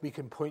help. We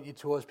can point you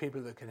towards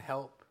people that can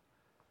help.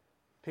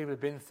 People who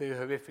have been through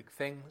horrific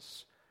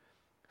things.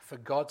 For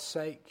God's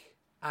sake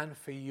and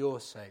for your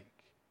sake.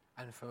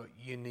 And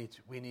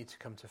we need to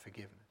come to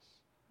forgiveness.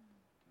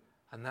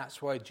 And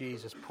that's why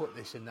Jesus put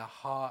this in the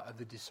heart of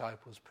the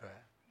disciples'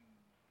 prayer.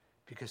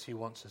 Because he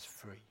wants us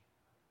free.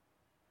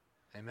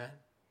 Amen?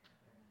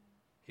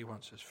 He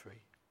wants us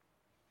free.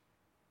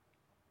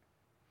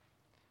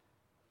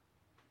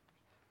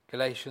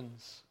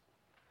 Galatians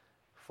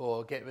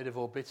 4, get rid of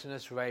all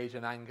bitterness, rage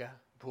and anger,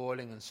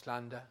 brawling and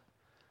slander,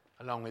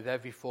 along with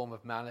every form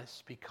of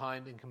malice. Be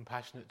kind and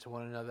compassionate to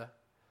one another,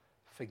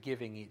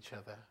 forgiving each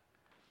other,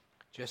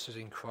 just as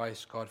in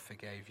Christ God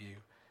forgave you.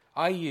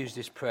 I use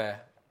this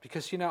prayer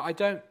because, I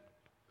don't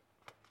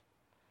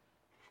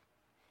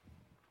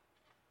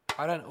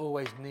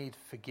always need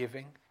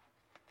forgiving.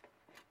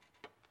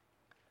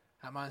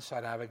 That might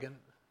sound arrogant.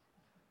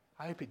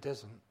 I hope it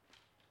doesn't.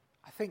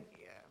 I think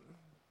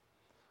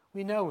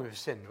we know we've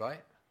sinned,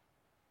 right?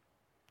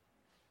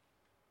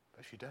 But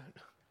if you don't,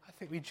 I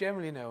think we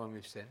generally know when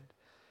we've sinned.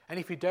 And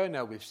if we don't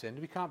know we've sinned,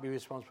 we can't be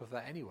responsible for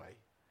that anyway,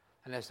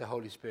 unless the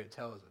Holy Spirit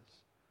tells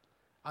us.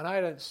 And I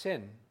don't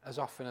sin as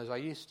often as I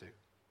used to.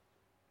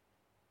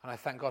 And I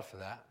thank God for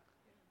that.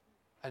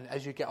 And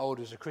as you get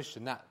older as a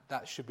Christian,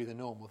 that should be the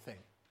normal thing,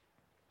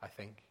 I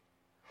think.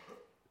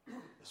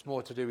 It's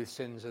more to do with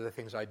sins of the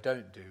things I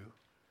don't do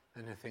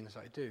than the things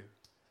I do.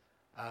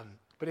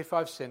 But if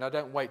I've sinned, I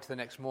don't wait till the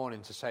next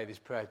morning to say this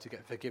prayer to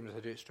get forgiveness. I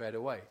do it straight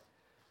away.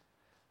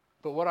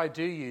 But what I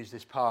do use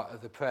this part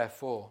of the prayer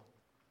for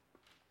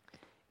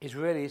is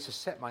to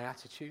set my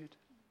attitude.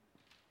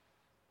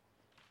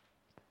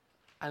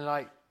 And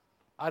I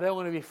don't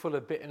want to be full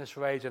of bitterness,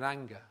 rage and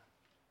anger.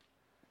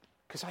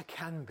 Because I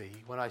can be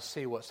when I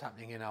see what's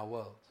happening in our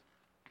world.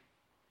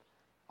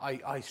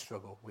 I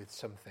struggle with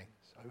some things.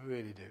 I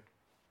really do.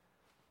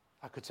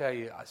 I could tell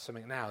you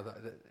something now, that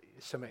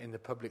something in the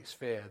public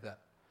sphere that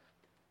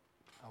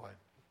I won't,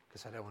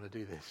 because I don't want to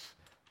do this.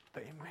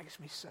 But it makes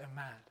me so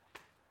mad.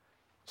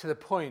 To the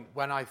point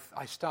when I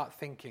start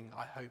thinking,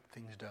 I hope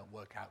things don't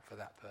work out for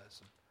that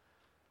person.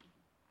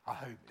 I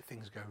hope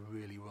things go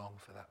really wrong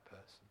for that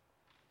person.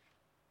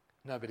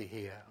 Nobody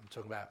here, I'm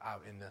talking about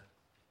out in the...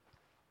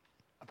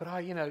 But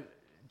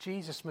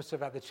Jesus must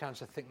have had the chance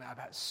to think that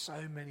about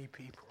so many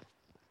people.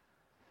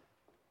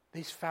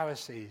 These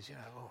Pharisees,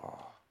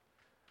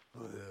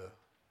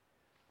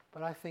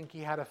 But I think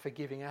he had a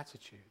forgiving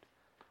attitude.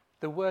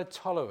 The word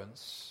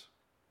tolerance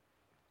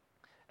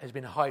has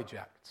been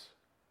hijacked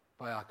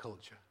by our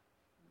culture,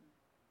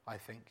 I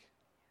think.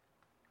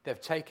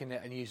 They've taken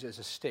it and used it as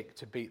a stick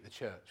to beat the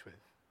church with.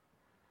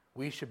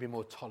 We should be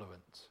more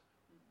tolerant.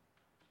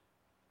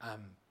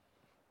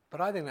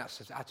 But I think that's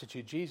the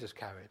attitude Jesus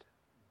carried.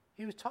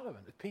 He was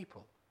tolerant of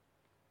people.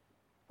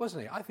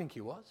 Wasn't he? I think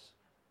he was.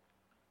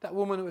 That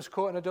woman that was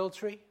caught in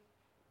adultery.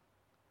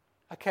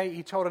 Okay,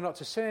 he told her not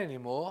to sin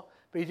anymore,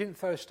 but he didn't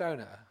throw a stone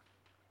at her.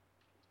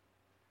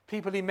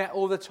 People he met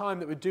all the time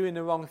that were doing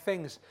the wrong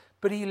things,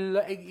 but he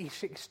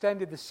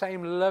extended the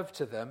same love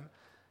to them.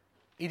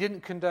 He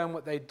didn't condone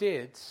what they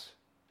did,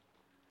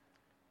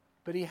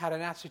 but he had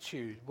an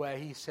attitude where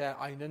he said,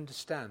 I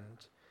understand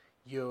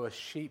you're a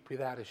sheep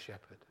without a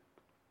shepherd.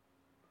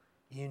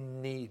 You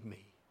need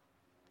me.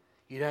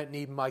 You don't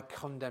need my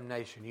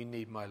condemnation, you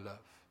need my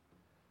love.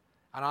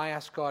 And I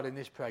ask God in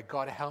this prayer,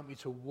 God, help me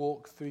to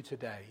walk through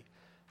today,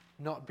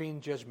 not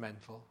being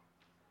judgmental,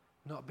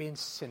 not being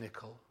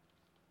cynical,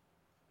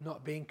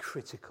 not being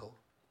critical.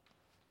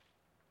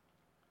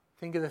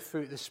 Think of the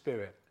fruit of the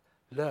Spirit.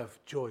 Love,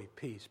 joy,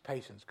 peace,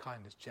 patience,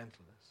 kindness,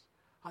 gentleness.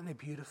 Aren't they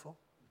beautiful?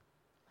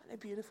 Aren't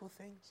they beautiful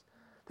things?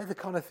 They're the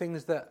kind of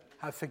things that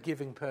a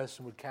forgiving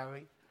person would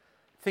carry.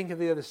 Think of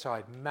the other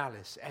side.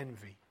 Malice,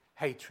 envy,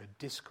 hatred,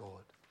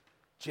 discord,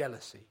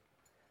 jealousy.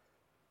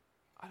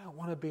 I don't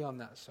want to be on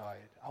that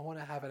side. I want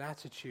to have an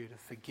attitude of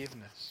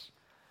forgiveness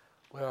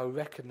where I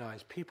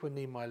recognize people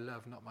need my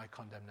love, not my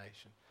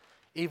condemnation.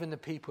 Even the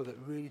people that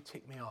really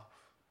tick me off,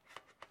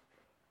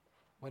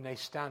 when they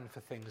stand for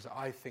things that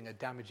I think are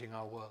damaging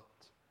our world.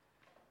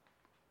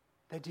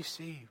 They're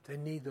deceived. They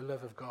need the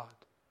love of God.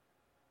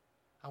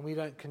 And we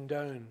don't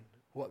condone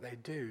what they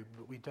do,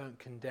 but we don't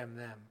condemn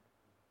them.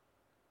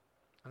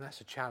 And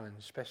that's a challenge,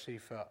 especially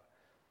for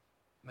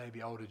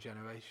maybe older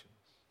generations.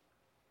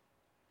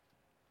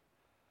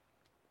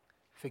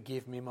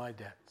 Forgive me my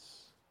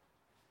debts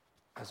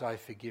as I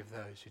forgive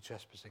those who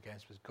trespass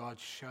against us. God,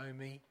 show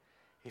me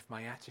if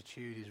my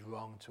attitude is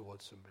wrong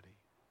towards somebody.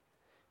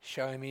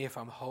 Show me if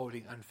I'm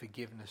holding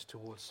unforgiveness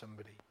towards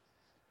somebody.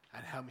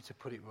 And help me to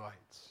put it right.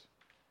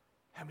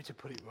 Help me to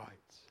put it right.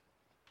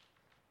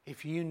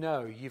 If you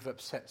know you've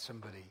upset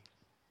somebody,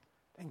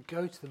 then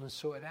go to them and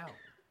sort it out.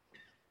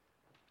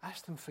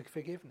 Ask them for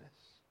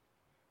forgiveness.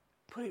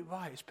 Put it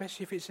right,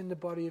 especially if it's in the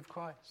body of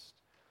Christ.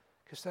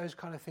 Because those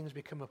kind of things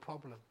become a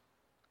problem.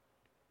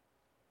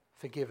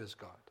 Forgive us,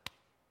 God.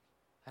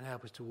 And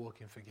help us to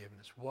walk in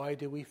forgiveness. Why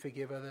do we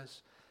forgive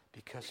others?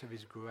 Because of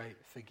his great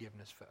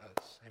forgiveness for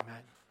us.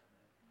 Amen.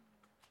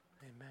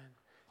 Amen.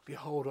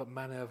 Behold what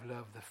manner of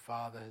love the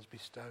Father has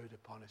bestowed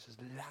upon us, has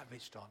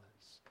lavished on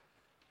us.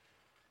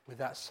 With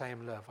that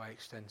same love I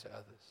extend to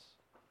others.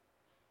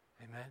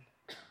 Amen.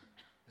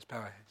 Let's bow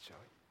our heads, shall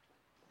we?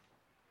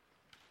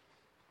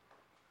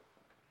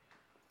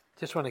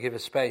 Just want to give a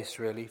space,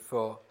 really,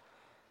 for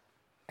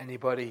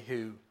anybody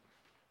who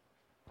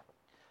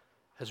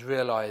has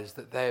realized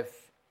that they've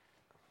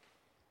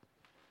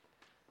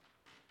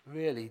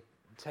really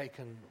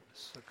taken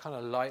kind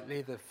of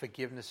lightly the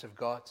forgiveness of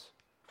God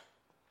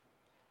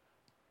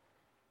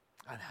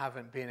and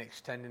haven't been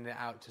extending it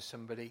out to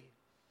somebody.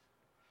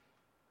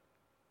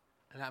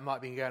 And that might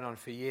have been going on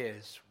for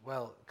years.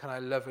 Well, can I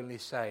lovingly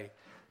say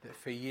that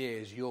for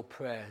years your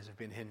prayers have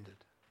been hindered?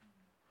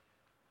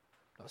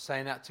 I'm not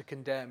saying that to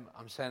condemn.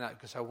 I'm saying that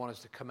because I want us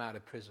to come out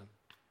of prison.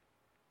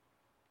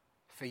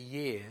 For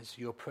years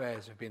your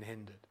prayers have been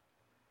hindered.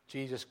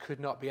 Jesus could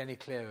not be any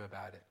clearer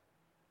about it.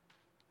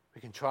 We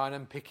can try and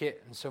unpick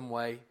it in some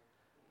way,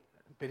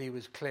 but he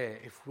was clear.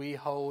 If we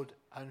hold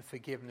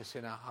unforgiveness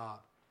in our heart,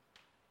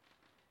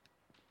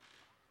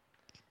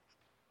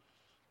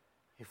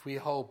 if we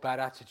hold bad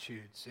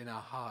attitudes in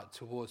our heart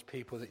towards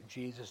people that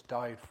Jesus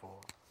died for,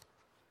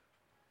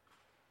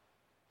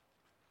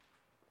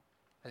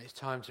 then it's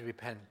time to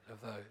repent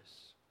of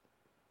those.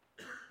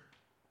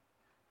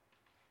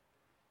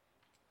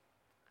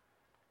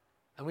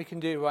 And we can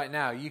do it right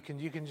now. You can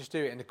just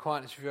do it in the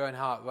quietness of your own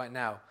heart right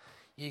now.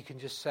 You can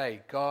just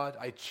say, God,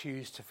 I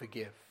choose to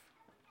forgive.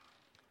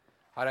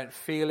 I don't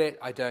feel it.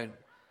 I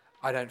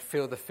don't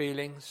feel the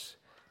feelings.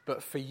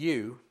 But for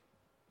you,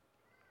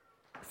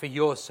 for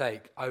your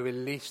sake, I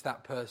release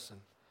that person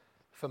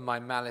from my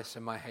malice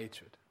and my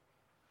hatred,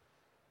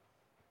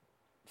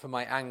 from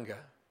my anger.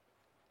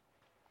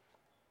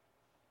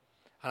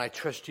 And I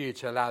trust you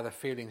to allow the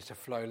feelings to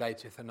flow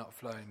later if they're not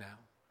flowing now.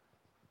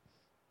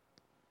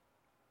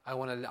 I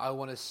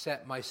want to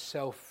set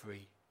myself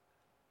free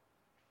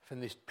from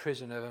this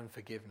prison of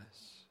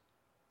unforgiveness.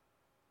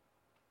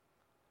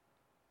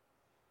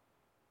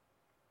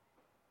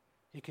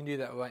 You can do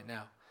that right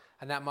now.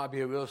 And that might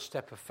be a real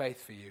step of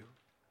faith for you.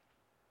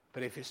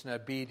 But if it's an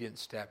obedient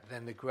step,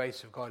 then the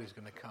grace of God is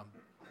going to come.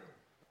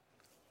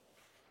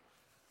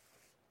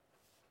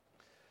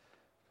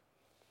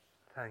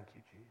 Thank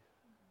you, Jesus.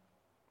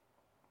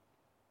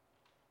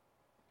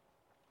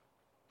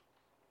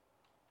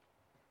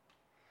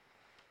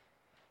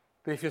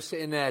 But if you're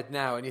sitting there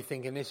now and you're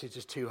thinking, this is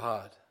just too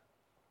hard,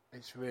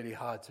 it's really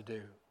hard to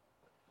do,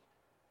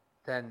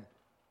 then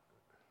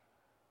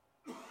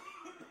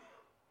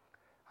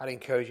I'd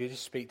encourage you to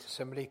speak to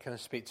somebody. Can I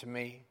speak to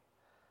me?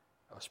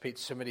 Or speak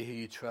to somebody who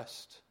you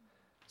trust.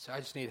 So I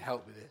just need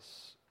help with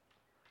this.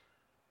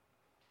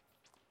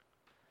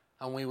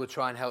 And we will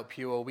try and help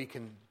you, or we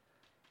can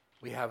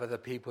We have other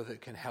people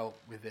that can help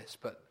with this,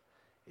 but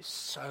it's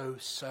so,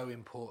 so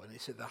important.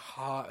 It's at the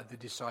heart of the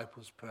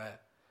disciples' prayer.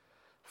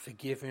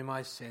 Forgive me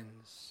my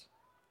sins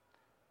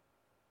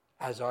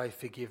as I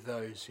forgive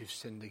those who've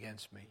sinned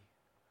against me.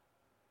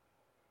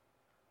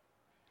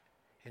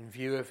 In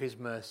view of his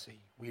mercy,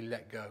 we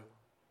let go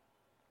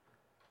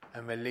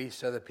and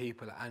release other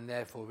people, and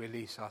therefore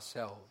release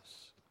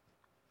ourselves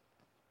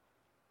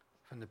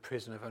from the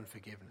prison of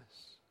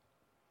unforgiveness.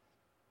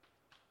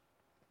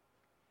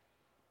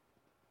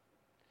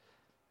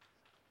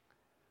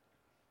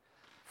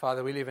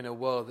 Father, we live in a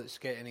world that's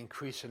getting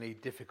increasingly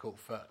difficult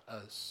for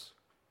us.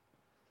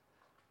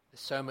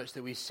 There's so much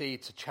that we see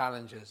to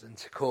challenge us and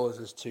to cause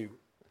us to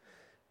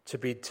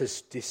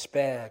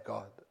despair,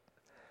 God.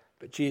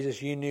 But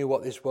Jesus, you knew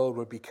what this world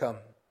would become.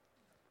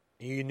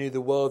 You knew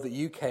the world that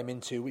you came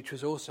into, which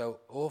was also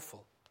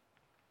awful.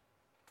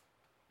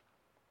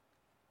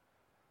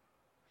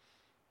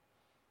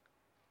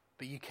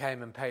 But you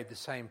came and paid the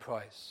same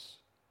price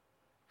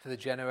for the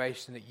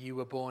generation that you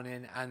were born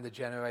in and the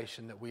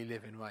generation that we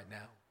live in right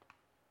now.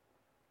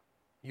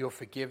 Your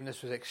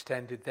forgiveness was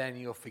extended then,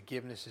 your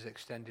forgiveness is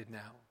extended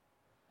now.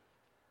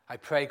 I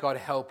pray, God,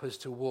 help us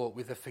to walk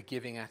with a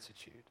forgiving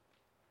attitude.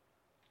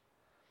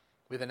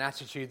 With an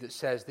attitude that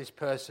says, this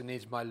person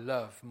needs my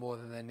love more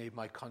than they need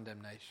my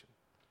condemnation.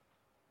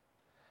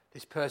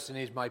 This person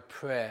needs my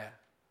prayer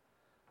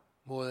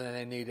more than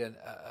they need a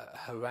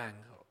harangue.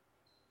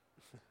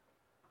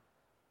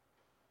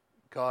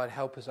 God,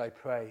 help us, I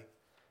pray,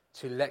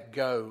 to let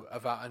go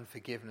of our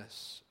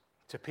unforgiveness.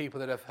 To people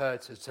that have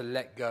hurt us, to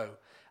let go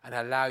and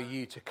allow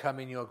you to come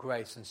in your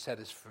grace and set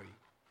us free.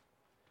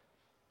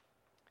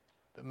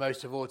 But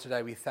most of all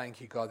today, we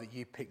thank you, God, that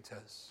you picked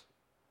us,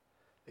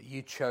 that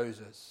you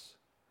chose us,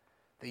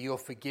 that your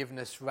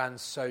forgiveness ran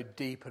so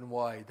deep and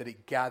wide that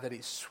it gathered,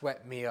 it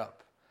swept me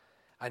up.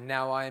 And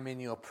now I am in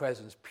your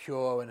presence,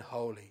 pure and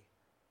holy,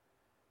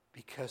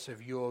 because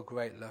of your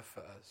great love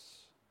for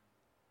us.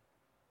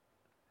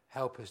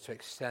 Help us to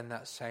extend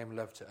that same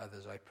love to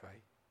others, I pray.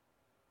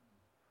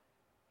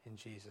 In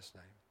Jesus'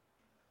 name.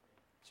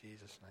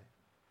 Jesus'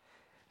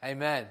 name.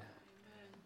 Amen.